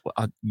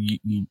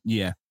me.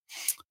 Yeah.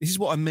 This is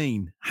what I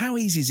mean. How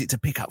easy is it to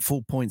pick up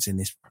 4 points in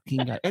this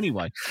fucking game?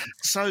 Anyway,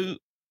 so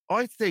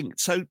I think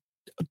so.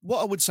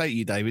 What I would say to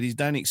you, David, is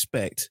don't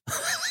expect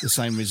the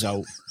same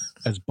result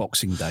as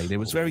Boxing Day. There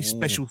was very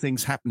special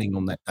things happening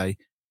on that day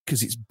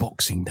because it's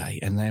Boxing Day,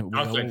 and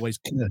we're always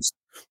cursed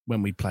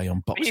when we play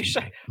on Boxing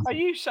Day. Are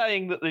you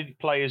saying that the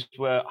players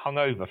were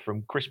hungover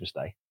from Christmas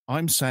Day?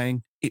 I'm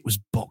saying it was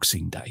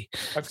Boxing Day.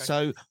 Okay.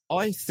 So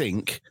I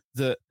think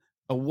that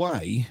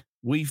away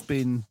we've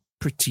been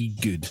pretty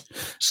good.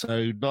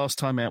 So last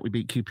time out we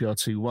beat QPR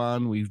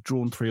 2-1. We've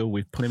drawn 3-3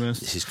 with Plymouth.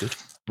 This is good.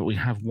 But we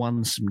have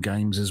won some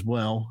games as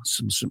well,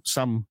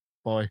 some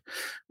by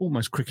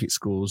almost cricket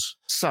scores.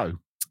 So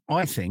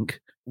I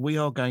think we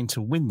are going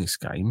to win this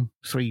game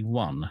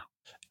 3-1.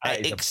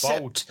 That is a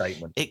bold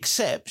statement.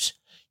 Except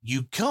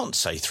you can't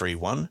say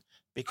 3-1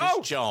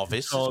 because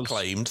Jarvis has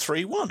claimed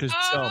 3-1. Because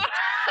Jarvis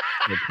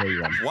said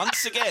 3-1.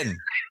 Once again.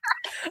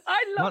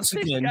 I love Once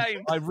this again,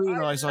 game. I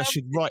realise I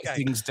should write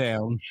things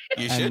down.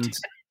 You should.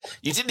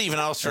 You didn't even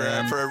ask for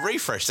a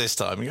refresh this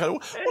time. You go,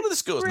 what are the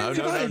scores? No.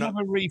 Have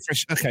a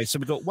refresh. Okay, so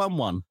we've got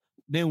 1-1,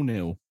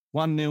 0-0,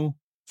 1-0,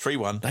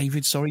 3-1.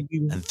 David, sorry,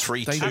 you and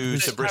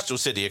 3-2 to Bristol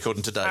City,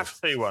 according to Dave.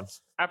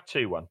 Have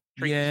 2-1.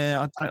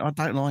 Yeah, I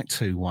don't like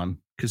 2-1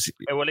 because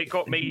it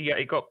got me.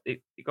 It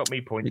got me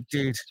points.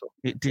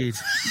 It did.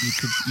 You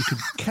could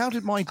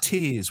counted my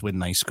tears when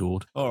they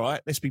scored. All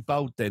right, let's be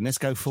bold then. Let's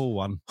go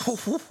 4-1.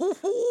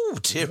 Oh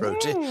dear.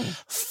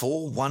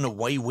 4-1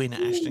 away win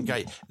at Ashton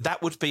Gate.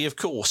 That would be, of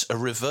course, a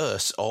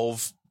reverse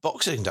of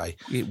Boxing Day.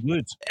 It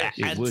would.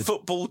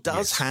 Football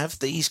does have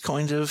these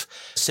kind of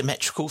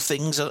symmetrical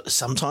things that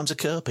sometimes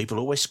occur. People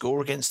always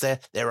score against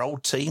their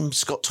old team.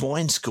 Scott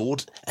Twine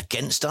scored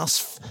against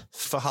us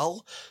for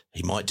Hull.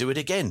 He might do it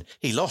again.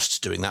 He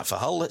lost doing that for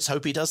Hull. Let's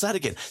hope he does that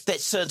again.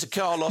 Let's turn to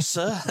Carlos,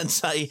 sir, and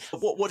say,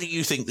 what do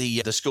you think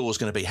the score is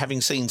going to be,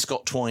 having seen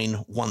Scott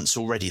Twine once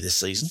already this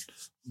season?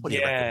 What do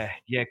you reckon?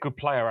 Yeah, good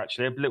player,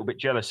 actually. I'm a little bit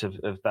jealous of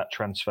that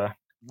transfer.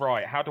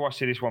 Right, how do I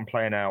see this one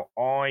playing out?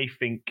 I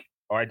think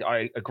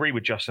I agree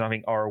with Justin. I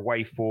think our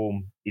away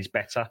form is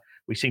better.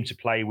 We seem to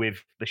play with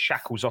the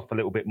shackles off a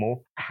little bit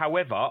more.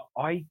 However,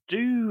 I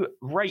do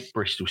rate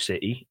Bristol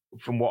City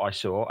from what I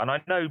saw. And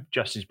I know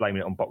Justin's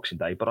blaming it on Boxing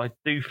Day, but I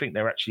do think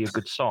they're actually a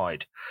good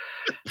side.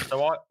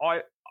 So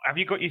I have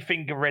you got your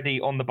finger ready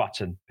on the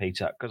button,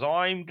 Peter? Because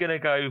I'm going to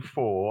go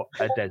for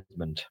a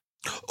Desmond.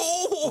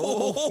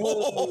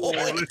 Oh,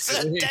 it's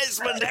a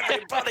Desmond,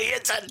 everybody!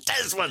 It's a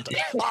Desmond.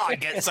 Oh, I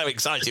get so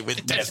excited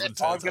with Desmond.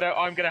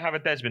 I'm gonna have a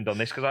Desmond on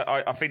this because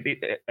I think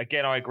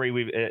again I agree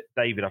with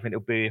David. I think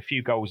there'll be a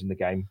few goals in the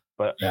game,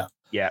 but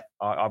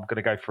I'm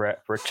gonna go for a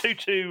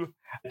 2-2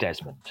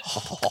 Desmond.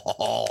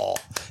 Oh,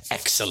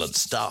 excellent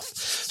stuff.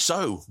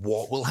 So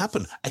what will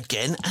happen?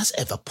 Again, as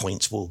ever,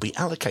 points will be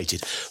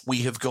allocated. We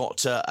have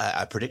got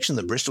a prediction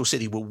that Bristol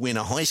City will win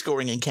a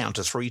high-scoring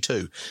encounter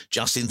 3-2.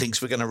 Justin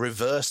thinks we're going to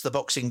reverse the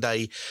Boxing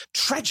Day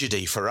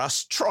tragedy for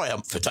us.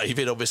 Triumph for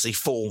David, obviously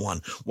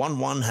 4-1.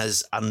 1-1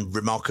 has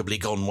unremarkably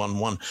gone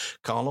 1-1.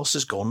 Carlos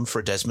has gone for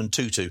a Desmond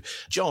 2-2.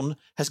 John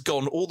has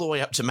gone all the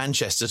way up to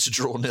Manchester to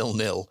draw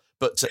 0-0.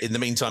 But in the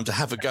meantime, to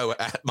have a go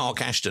at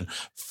Mark Ashton,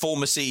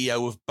 former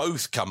CEO of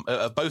both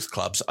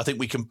clubs, I think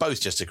we can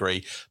both just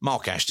agree,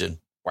 Mark Ashton,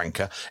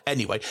 wanker.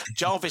 Anyway,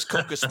 Jarvis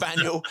Cocker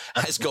Spaniel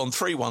has gone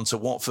 3-1 to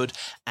Watford,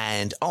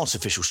 and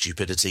Artificial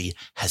Stupidity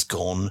has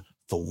gone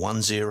for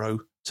 1-0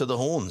 to the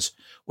Horns,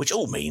 which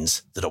all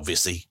means that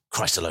obviously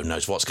Christ alone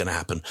knows what's going to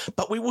happen.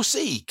 But we will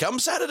see come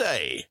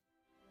Saturday.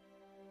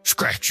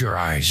 Scratch your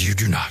eyes, you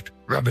do not.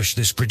 Rubbish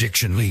this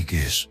prediction league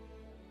is.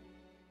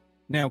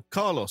 Now,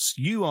 Carlos,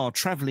 you are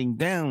travelling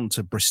down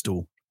to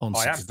Bristol on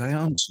Saturday,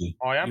 aren't you?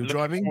 I am. You're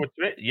driving? Forward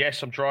to it.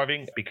 Yes, I'm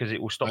driving because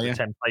it will stop the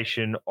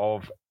temptation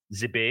of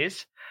the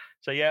beers.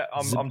 So, yeah,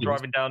 I'm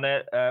driving down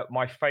there.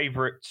 My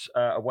favourite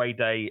away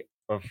day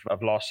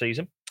of last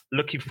season.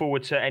 Looking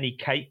forward to any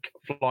cake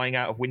flying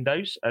out of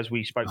windows, as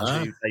we spoke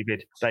to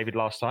David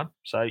last time.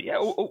 So, yeah,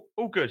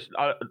 all good.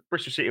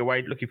 Bristol City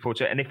away, looking forward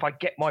to it. And if I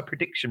get my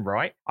prediction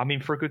right, I'm in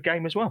for a good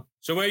game as well.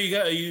 So where you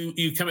go?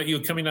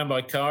 You're coming down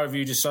by car. Have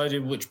you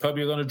decided which pub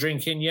you're going to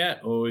drink in yet?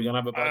 Or are you going to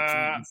have a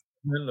bite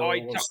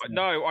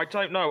No, I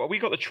don't know. We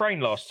got the train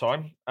last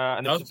time,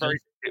 and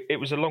it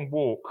was a long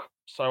walk.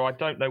 So I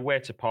don't know where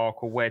to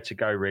park or where to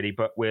go really,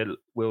 but we'll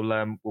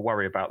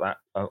worry about that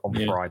on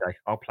Friday.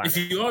 I'll plan. If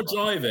you are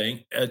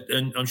driving,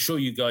 and I'm sure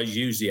you guys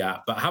use the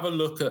app, but have a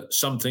look at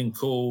something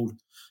called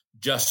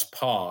just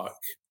park,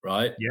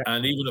 right? Yeah.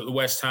 And even at the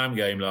West Ham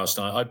game last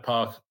night, I'd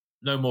park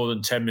no more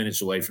than 10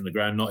 minutes away from the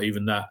ground, not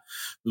even that.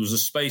 There was a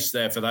space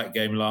there for that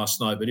game last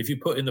night. But if you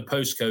put in the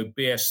postcode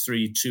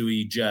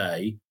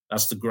BS32EJ,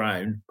 that's the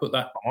ground, put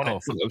that on it. I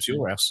thought that was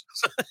your house.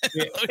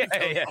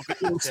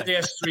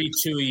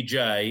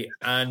 BS32EJ,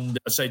 and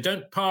I say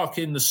don't park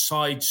in the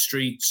side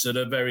streets that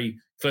are very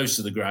close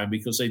to the ground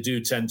because they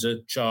do tend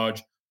to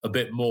charge a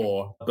bit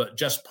more, but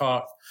just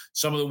park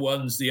some of the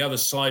ones the other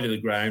side of the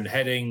ground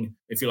heading,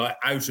 if you like,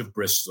 out of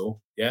Bristol.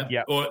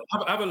 Yeah. Or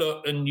have a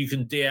look and you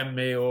can DM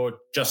me or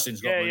Justin's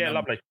got my number.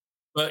 Lovely.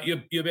 But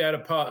you'll be able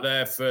to park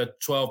there for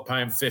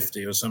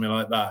 £12.50 or something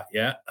like that.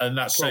 Yeah. And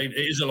that's saying it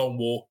is a long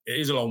walk. It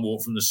is a long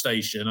walk from the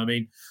station. I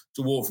mean,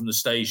 to walk from the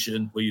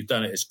station where you've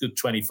done it, it's good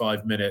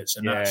 25 minutes.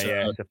 And it's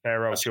a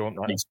fair old jaunt.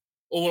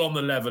 All on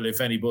the level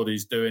if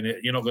anybody's doing it.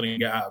 You're not going to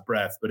get out of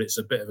breath, but it's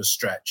a bit of a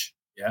stretch.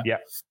 Yeah. Yeah.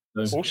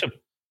 Awesome.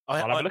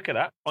 I'll have a look at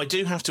that. I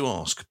do have to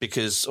ask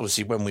because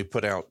obviously when we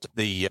put out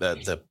the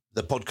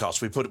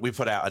podcast, we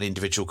put out an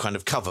individual kind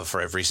of cover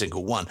for every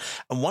single one,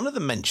 and one of the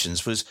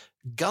mentions was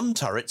gun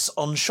turrets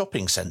on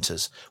shopping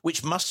centres,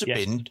 which must have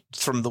been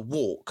from the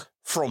walk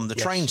from the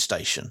train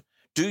station.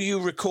 Do you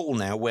recall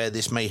now where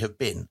this may have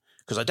been?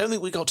 Because I don't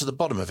think we got to the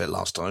bottom of it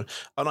last time,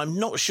 and I'm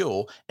not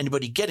sure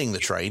anybody getting the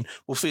train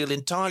will feel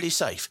entirely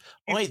safe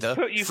either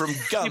from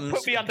guns. You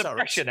put me under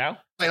pressure now.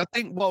 I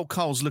think while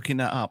Carl's looking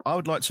that up, I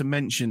would like to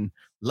mention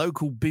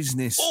local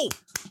business of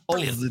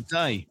the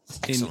day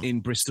in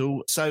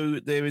Bristol.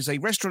 So there is a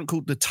restaurant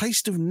called The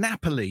Taste of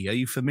Napoli. Are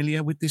you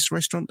familiar with this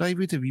restaurant,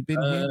 David? Have you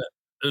been here?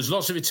 There's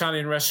lots of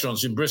Italian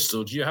restaurants in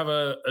Bristol. Do you have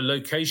a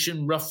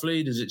location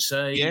roughly? Does it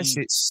say? Yes,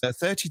 it's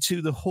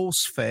 32 The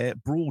Horse Fair,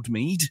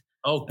 Broadmead.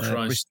 Oh,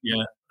 Christ,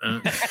 yeah.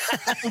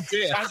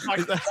 Sounds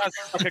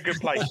like a good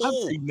place.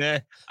 I've been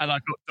there, and I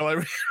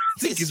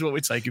think is what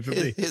we're taking from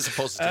me. Here's a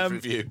positive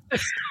review.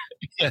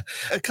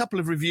 A couple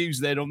of reviews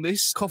then on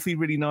this. Coffee,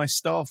 really nice.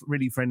 Staff,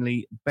 really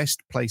friendly.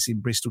 Best place in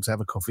Bristol to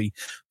have a coffee.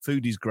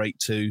 Food is great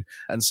too.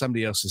 And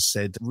somebody else has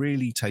said,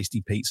 really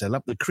tasty pizza.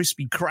 Love the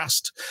crispy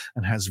crust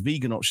and has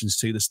vegan options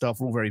too. The staff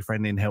are all very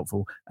friendly and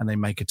helpful, and they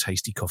make a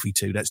tasty coffee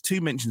too. That's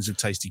 2 mentions of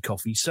tasty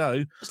coffee.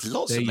 So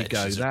lots of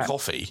mentions of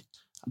coffee.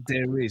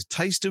 There is.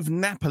 Taste of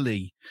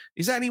Napoli.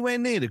 Is that anywhere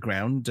near the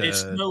ground?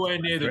 It's nowhere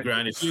near the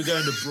ground. If you're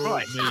going to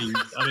Broadmead,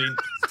 I mean,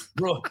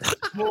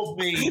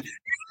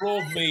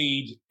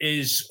 Broadmead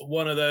is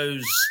one of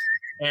those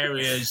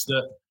areas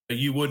that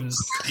you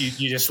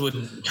just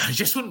wouldn't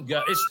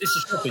go. It's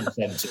a shopping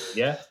centre,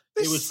 yeah.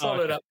 It was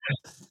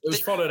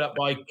followed up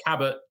by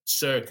Cabot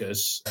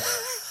Circus,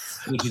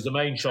 which is the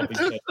main shopping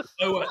centre.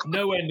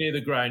 Nowhere near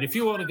the ground. If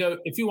you want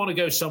to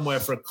go somewhere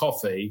for a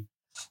coffee,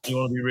 you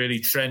want to be really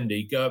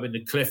trendy, go up into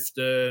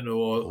Clifton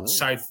or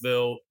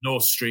Southville,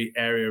 North Street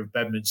area of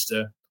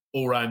Bedminster,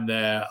 all around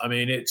there. I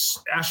mean,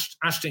 it's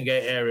Ashton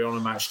Gate area on a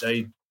match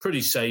day,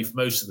 pretty safe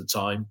most of the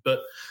time.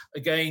 But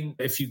again,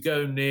 if you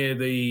go near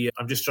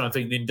I'm just trying to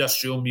think, the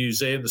Industrial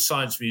Museum, the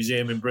Science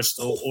Museum in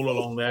Bristol, all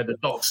along there, the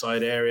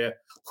Dockside area,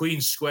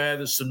 Queen Square,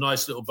 there's some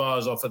nice little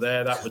bars off of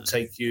there. That would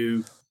take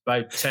you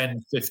about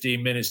 10,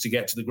 15 minutes to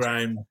get to the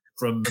ground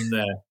from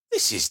there.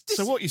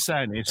 So what you're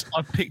saying is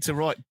I picked a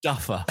right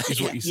duffer,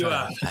 is what you're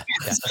saying.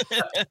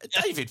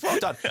 David, well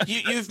done.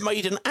 You've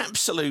made an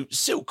absolute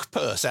silk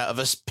purse out of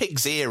a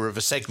pig's ear of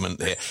a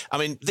segment here. I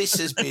mean, this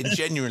has been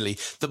genuinely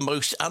the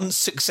most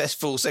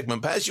unsuccessful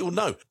segment. But as you'll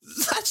know,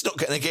 that's not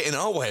going to get in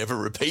our way of a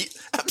repeat.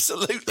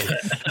 Absolutely.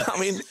 I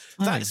mean,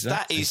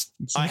 that is,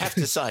 I have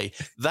to say,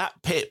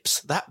 that pips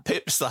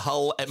the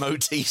whole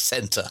MOT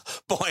centre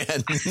by a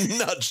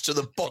nudge to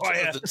the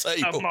bottom of the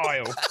table. A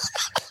mile.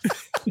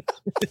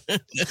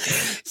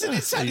 It's an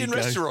Italian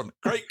restaurant.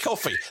 Great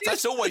coffee.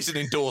 That's always an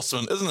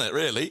endorsement, isn't it,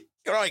 really?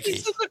 Crikey.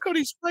 It's the look on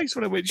his face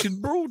when I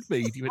mentioned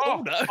Broadmead. You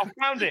went, no. I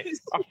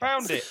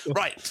found it.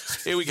 Right,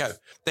 here we go.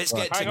 Let's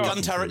get to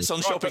gun turrets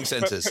on shopping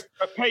centres.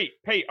 But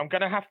Pete, I'm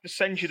going to have to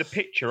send you the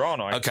picture,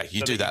 aren't I? Okay,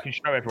 you do that. You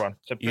can show everyone.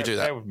 So you do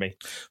that. Bear with me.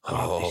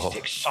 Oh, this is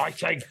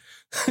exciting.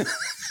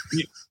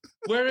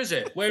 Where is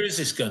it? Where is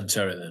this gun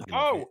turret then?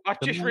 Oh, I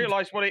just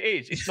realised what it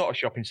is. It's not a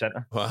shopping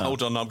centre. Well,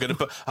 hold on.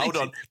 Hold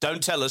on.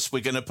 Don't tell us.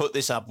 We're going to put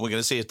this up. We're going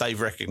to see if Dave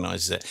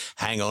recognises it.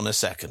 Hang on a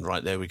second.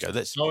 Right, there we go.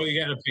 You're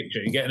getting a picture.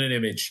 You're getting an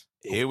image.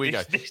 Here we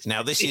go.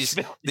 Now, this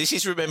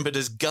is remembered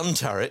as Gun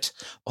Turret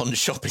on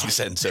Shopping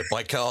Centre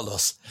by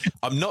Carlos.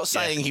 I'm not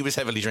saying he was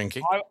heavily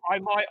drinking. I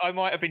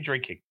might have been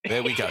drinking.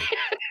 There we go.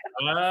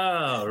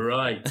 Oh,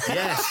 right.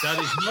 Yes, that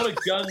is not a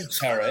gun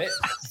turret.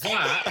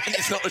 And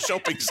it's not a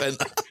shopping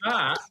centre.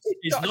 That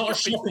is not a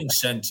shopping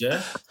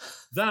centre.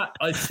 That,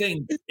 I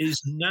think,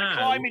 is now...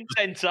 Climbing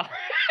centre.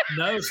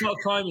 No, it's not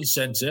a climbing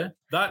centre.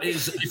 That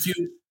is,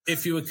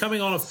 if you were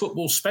coming on a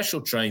football special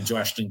train to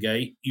Ashton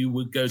Gate, you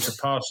would go to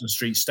Parsons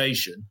Street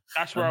Station.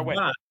 That's where I went.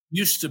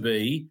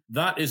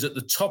 That is at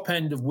the top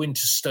end of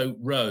Winterstoke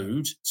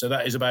Road. So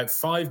that is about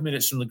 5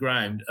 minutes from the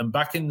ground. And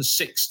back in the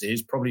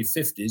 60s, probably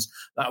 50s,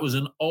 that was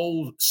an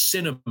old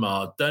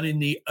cinema done in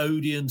the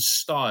Odeon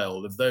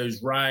style of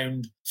those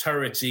round,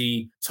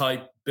 turrety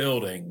type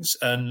buildings.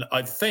 And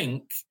I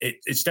think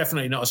it's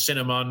definitely not a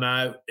cinema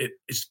now.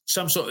 It's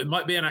it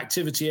might be an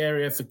activity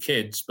area for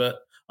kids, but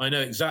I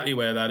know exactly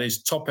where that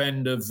is. Top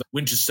end of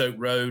Winterstoke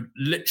Road,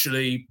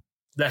 literally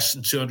less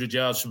than 200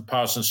 yards from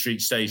Parsons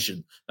Street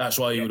Station. That's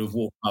why you would have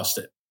walked past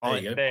it.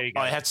 There you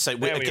go. I have to say,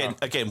 we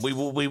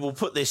will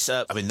put this.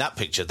 That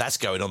picture that's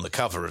going on the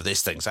cover of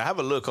this thing. So have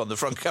a look on the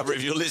front cover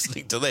if you're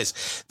listening to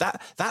this.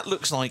 That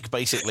looks like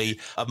basically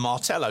a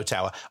Martello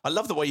tower. I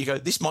love the way you go.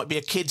 This might be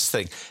a kids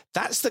thing.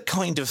 That's the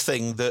kind of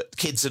thing that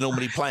kids are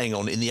normally playing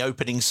on in the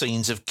opening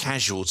scenes of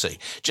Casualty,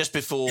 just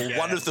before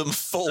one of them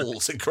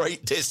falls a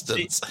great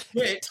distance.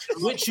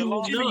 Which you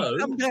will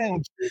know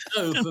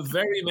for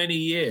very many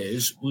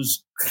years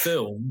was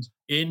filmed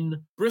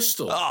in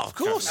Bristol. Oh, of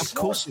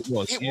course it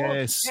was.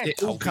 Yes,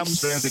 it all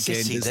comes round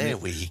again. There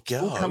we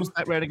go. All comes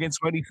back round again.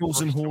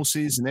 24s and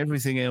horses and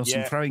everything else,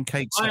 and throwing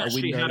cakes out of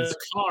windows. I actually had a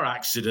car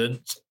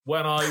accident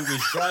when I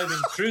was driving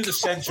through the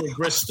centre of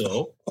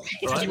Bristol.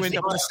 Did you end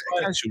up with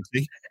a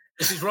casualty?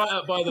 This is right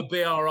up by the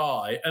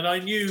BRI, and I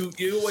knew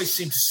you always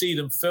seem to see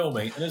them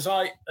filming. And as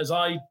I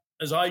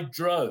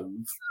drove,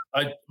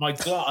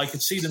 I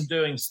could see them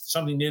doing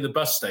something near the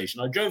bus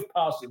station. I drove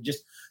past them,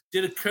 just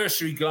did a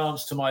cursory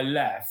glance to my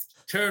left,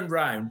 turned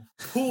round,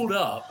 pulled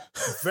up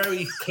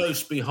very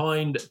close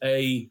behind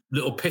a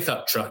little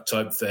pickup truck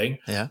type thing.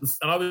 Yeah.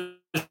 And I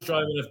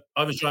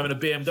was driving a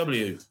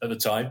BMW at the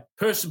time.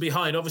 Person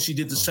behind obviously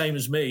did the same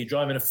as me,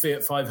 driving a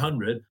Fiat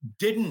 500,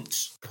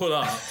 didn't pull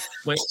up,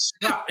 went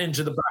slap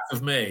into the back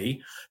of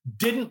me,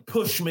 didn't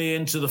push me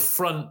into the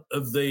front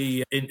of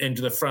the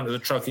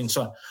truck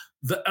inside.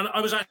 And I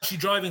was actually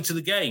driving to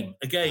the game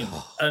again,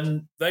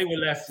 and they were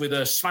left with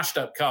a smashed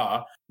up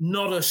car,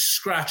 not a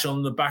scratch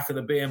on the back of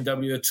the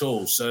BMW at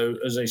all. So,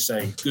 as they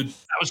say, good.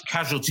 That was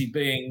Casualty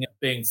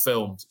being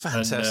filmed.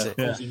 Fantastic.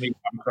 And,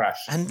 crash.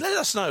 And let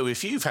us know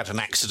if you've had an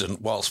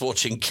accident whilst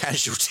watching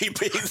Casualty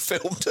being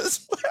filmed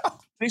as well.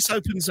 This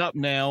opens up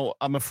now,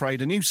 I'm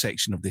afraid, a new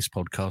section of this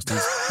podcast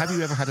is, have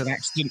you ever had an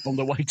accident on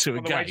the way to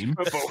a game?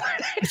 I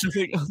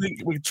think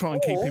we try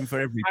and keep him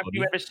for everybody. Have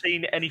you ever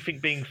seen anything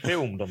being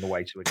filmed on the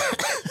way to a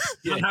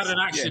game? I had an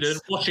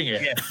accident watching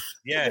it.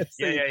 Yeah.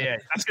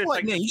 It's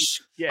quite niche.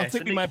 I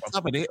think we may have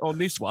covered it on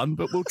this one,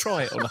 but we'll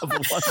try it on other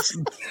ones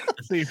and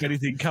see if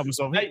anything comes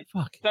of it.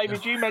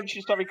 David, you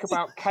mentioned something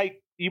about cake.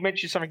 You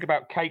mentioned something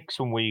about cakes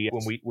when we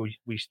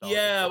started.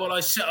 Yeah, well, I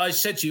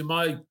said to you,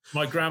 my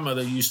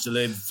grandmother used to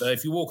live.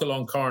 If you walk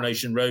along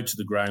Coronation Road to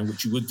the ground,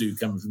 which you would do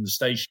coming from the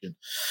station,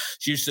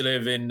 she used to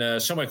live in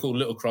somewhere called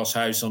Little Cross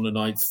House on the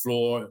 9th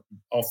floor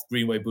off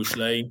Greenway Bush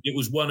Lane. It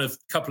was one of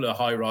a couple of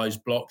high-rise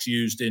blocks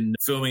used in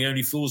filming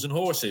Only Fools and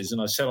Horses.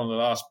 And I said on the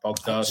last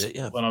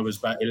podcast, when I was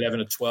about 11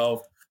 or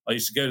 12, I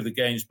used to go to the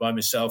games by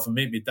myself and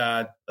meet my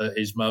dad at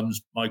his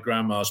mum's, my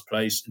grandma's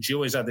place. And she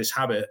always had this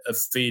habit of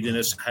feeding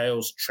us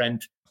Hales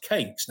Trent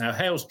cakes. Now,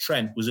 Hales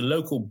Trent was a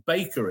local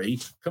bakery,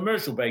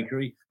 commercial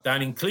bakery,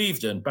 down in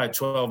Clevedon, about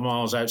 12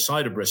 miles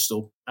outside of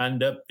Bristol.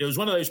 And it was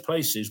one of those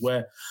places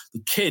where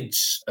the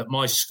kids at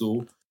my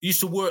school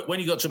used to work. When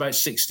you got to about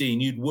 16,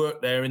 you'd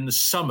work there in the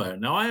summer.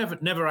 Now, I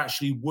haven't never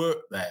actually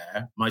worked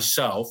there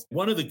myself.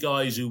 One of the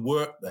guys who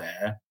worked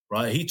there,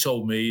 right, he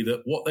told me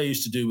that what they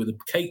used to do with the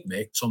cake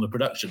mix on the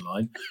production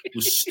line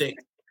was stick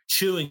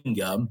chewing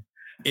gum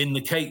in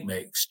the cake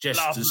mix, just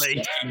as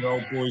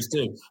 16-year-old boys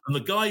do. And the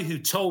guy who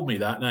told me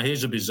that, now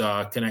here's a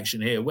bizarre connection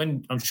here.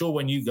 I'm sure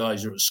when you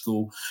guys are at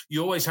school,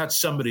 you always had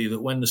somebody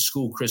that when the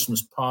school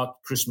Christmas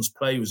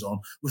play was on,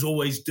 was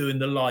always doing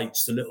the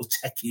lights, the little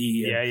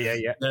techie.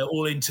 Yeah. They're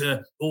all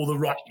into all the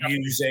rock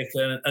music.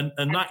 And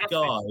that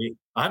guy,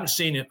 I haven't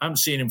seen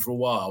him for a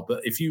while,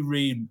 but if you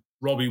read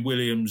Robbie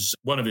Williams,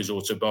 one of his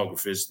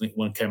autobiographies, I think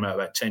one came out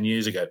about 10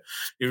 years ago,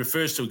 he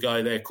refers to a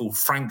guy there called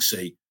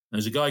Franksy.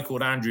 There's a guy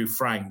called Andrew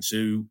Franks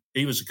who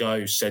he was a guy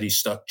who said he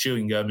stuck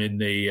chewing gum in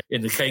the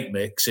cake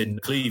mix in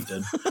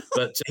Clevedon.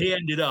 But he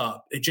ended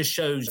up, it just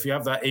shows if you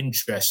have that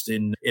interest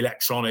in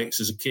electronics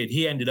as a kid,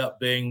 he ended up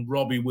being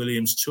Robbie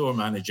Williams' tour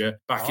manager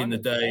back in the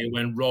day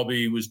when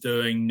Robbie was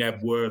doing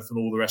Nebworth and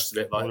all the rest of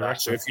it like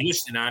that. So if you're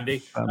listening,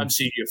 Andy, I haven't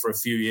seen you for a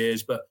few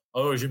years, but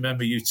I always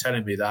remember you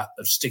telling me that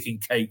of sticking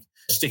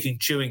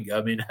chewing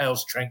gum in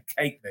Hales Trent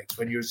cake mix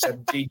when you were a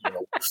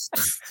 17-year-old.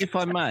 If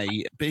I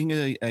may, being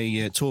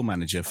a tour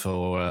manager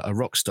for a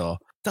rock star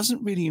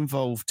doesn't really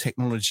involve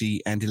technology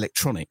and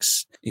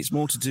electronics. It's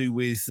more to do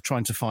with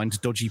trying to find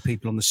dodgy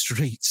people on the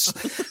streets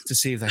to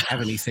see if they have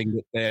anything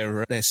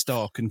that their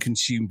star can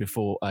consume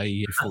before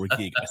a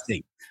gig, I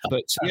think.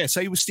 But yeah,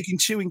 so he was sticking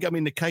chewing gum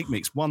in the cake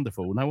mix.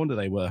 Wonderful. No wonder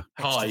they were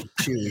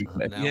chewing.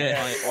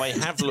 Yeah,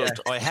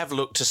 I have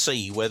looked to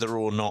see whether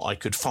or not I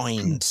could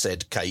find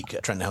said cake,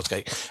 Trent House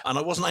cake, and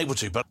I wasn't able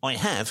to. But I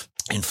have,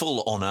 in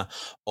full honour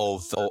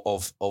of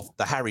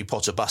the Harry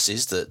Potter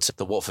buses that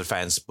the Watford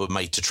fans were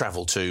made to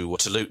travel to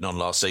Luton on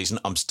last season.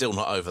 I'm still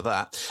not over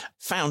that.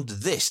 Found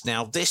this.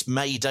 Now, this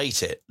may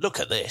date it. Look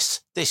at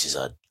this. This is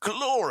a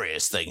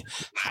glorious thing.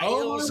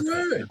 Hales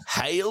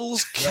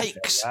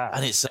Cakes.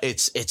 And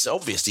it's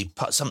obviously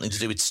something to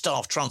do with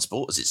staff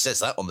transport, as it says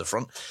that on the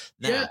front.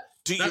 Now,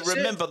 Do you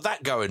remember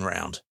that going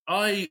round?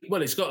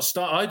 It's got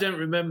start. I don't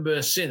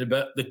remember seeing it,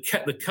 but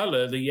the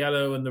colour, the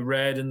yellow and the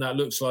red, and that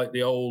looks like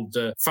the old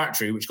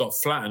factory which got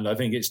flattened. I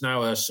think it's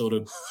now a sort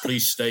of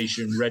police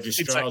station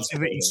registrar's.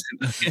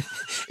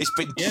 It's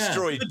been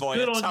destroyed by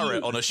a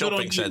turret on a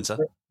shopping centre.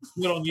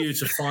 Good on you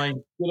to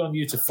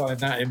find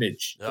that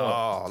image.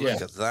 Oh,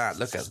 look at that!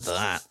 Look at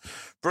that!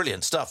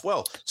 Brilliant stuff.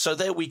 Well, so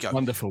there we go.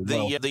 Wonderful.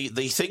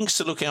 The things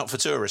to look out for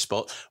Tourist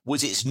Spot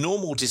was its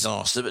normal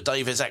disaster, but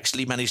Dave has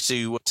actually managed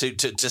to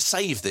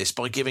save this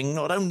by giving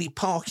not only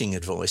parking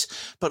advice,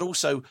 but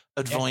also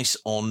advice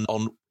on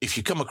if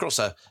you come across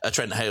a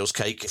Trent Hales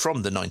cake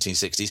from the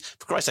 1960s,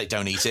 for Christ's sake,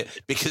 don't eat it,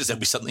 because there'll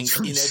be something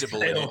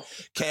inedible in it.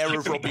 Care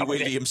of Robbie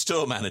Williams,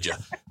 store manager.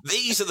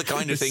 These are the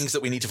kind of things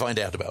that we need to find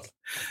out about.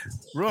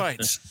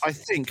 Right. I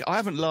think I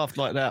haven't laughed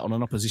like that on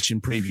an opposition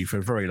preview for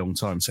a very long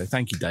time. So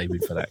thank you,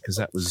 David, for that, because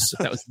that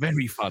was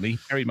very funny.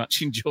 Very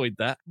much enjoyed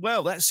that.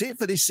 Well, that's it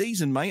for this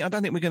season, mate. I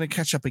don't think we're going to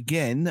catch up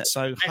again.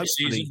 So next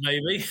season,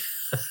 maybe.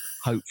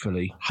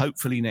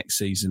 Hopefully next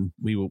season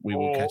we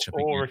will catch up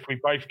again. Or if we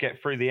both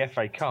get through the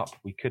FA Cup,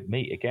 we could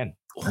meet again.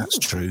 That's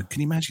true.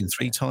 Can you imagine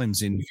 3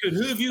 times in?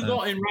 Who have you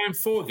got in round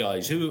 4,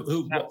 guys?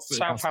 Who?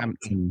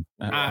 Southampton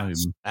at home.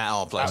 At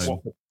our place.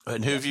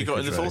 And who have you got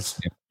in the 4th?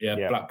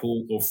 Yeah,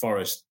 Blackpool or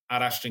Forest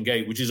at Ashton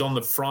Gate, which is on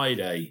the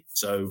Friday.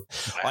 So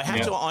I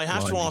have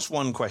to ask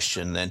one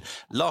question then.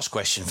 Last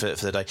question for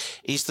the day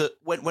is that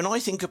when I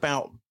think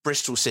about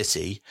Bristol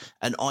City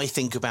and I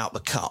think about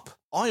the Cup,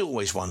 I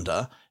always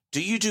wonder,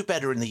 do you do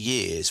better in the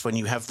years when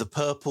you have the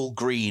purple,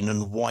 green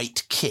and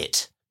white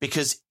kit?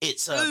 Because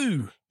it's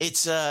a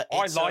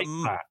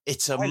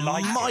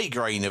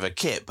migraine of a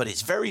kit, but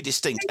it's very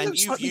distinct, and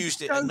you've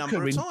used it a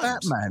number of times.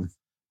 Batman.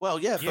 Well,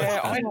 yeah,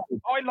 I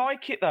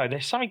like it though.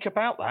 There's something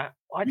about that.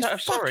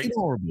 Sorry,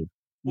 horrible.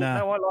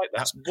 No, I like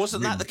that.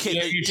 Wasn't that the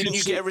kit? Didn't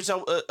you get a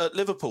result at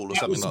Liverpool or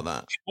something like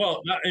that?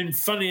 Well, and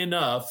funny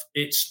enough,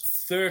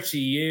 it's 30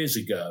 years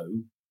ago.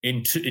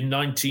 In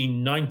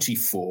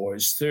 1994,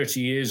 it's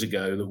 30 years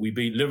ago that we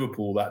beat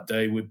Liverpool that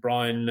day with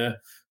Brian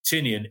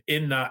Tinian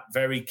in that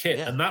very kit,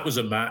 and that was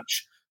a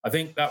match.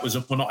 That was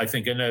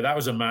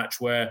a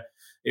match where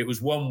it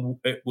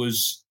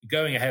was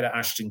going ahead at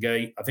Ashton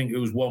Gate. I think it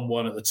was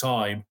 1-1 at the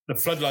time. The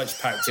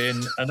floodlights packed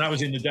in, and that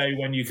was in the day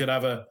when you could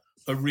have a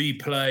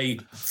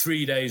replay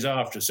 3 days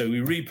after. So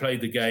we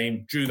replayed the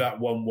game, drew that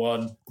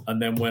 1-1,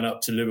 and then went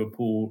up to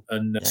Liverpool,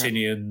 and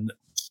Tinian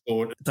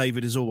scored.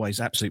 David, as always,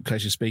 absolute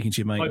pleasure speaking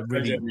to you, mate. My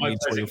pleasure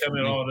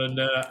coming on and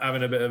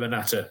having a bit of a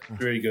natter.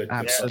 Really good.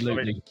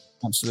 Absolutely.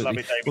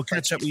 Absolutely. We'll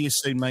catch up with you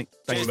soon, mate.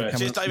 Cheers,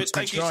 David.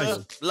 Thank you,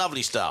 sir.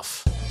 Lovely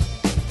stuff.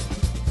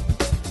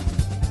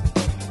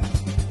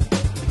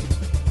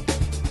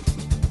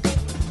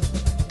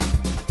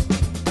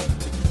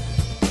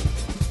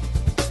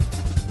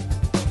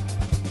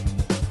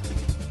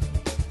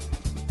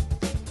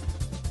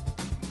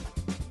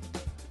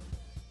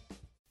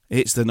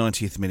 It's the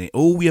 90th minute.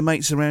 All your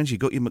mates around, you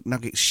got your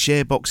McNuggets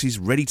share boxes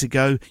ready to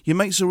go. Your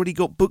mates already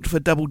got booked for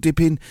double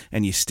dipping,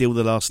 and you steal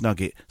the last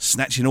nugget,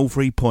 snatching all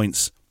 3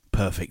 points.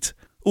 Perfect.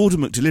 Order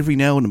McDelivery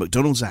now on the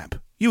McDonald's app.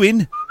 You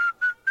in?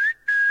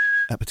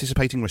 At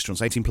participating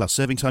restaurants, 18 plus,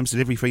 serving times,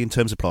 delivery free and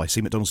terms apply.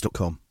 See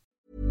mcdonalds.com.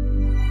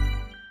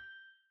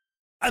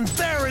 And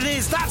there it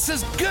is, that's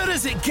as good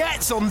as it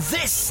gets on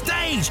this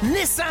stage.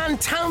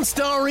 Nissan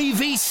Townstar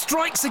EV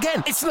strikes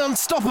again. It's an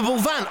unstoppable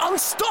van,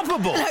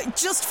 unstoppable.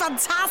 Just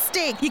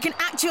fantastic. You can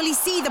actually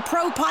see the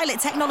Pro Pilot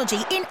technology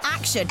in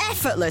action.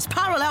 Effortless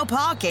parallel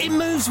parking. It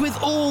moves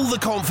with all the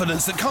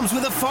confidence that comes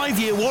with a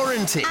 5-year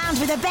warranty. And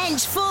with a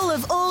bench full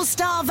of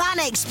all-star van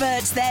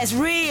experts, there's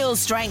real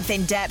strength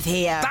in depth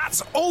here.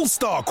 That's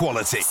all-star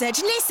quality.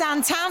 Search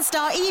Nissan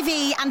Townstar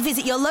EV and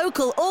visit your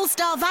local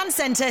all-star van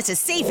centre to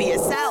see for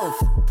yourself.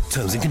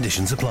 Terms and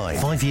conditions apply.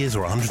 5 years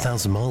or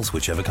 100,000 miles,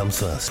 whichever comes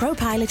first. Pro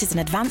Pilot is an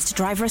advanced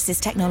driver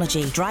assist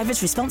technology.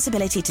 Driver's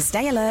responsibility to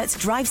stay alert,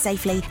 drive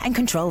safely, and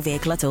control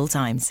vehicle at all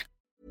times.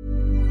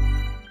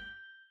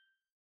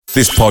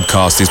 This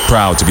podcast is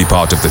proud to be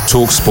part of the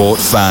TalkSport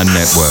Fan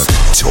Network.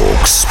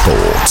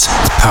 TalkSport.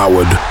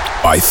 Powered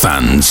by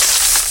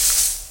fans.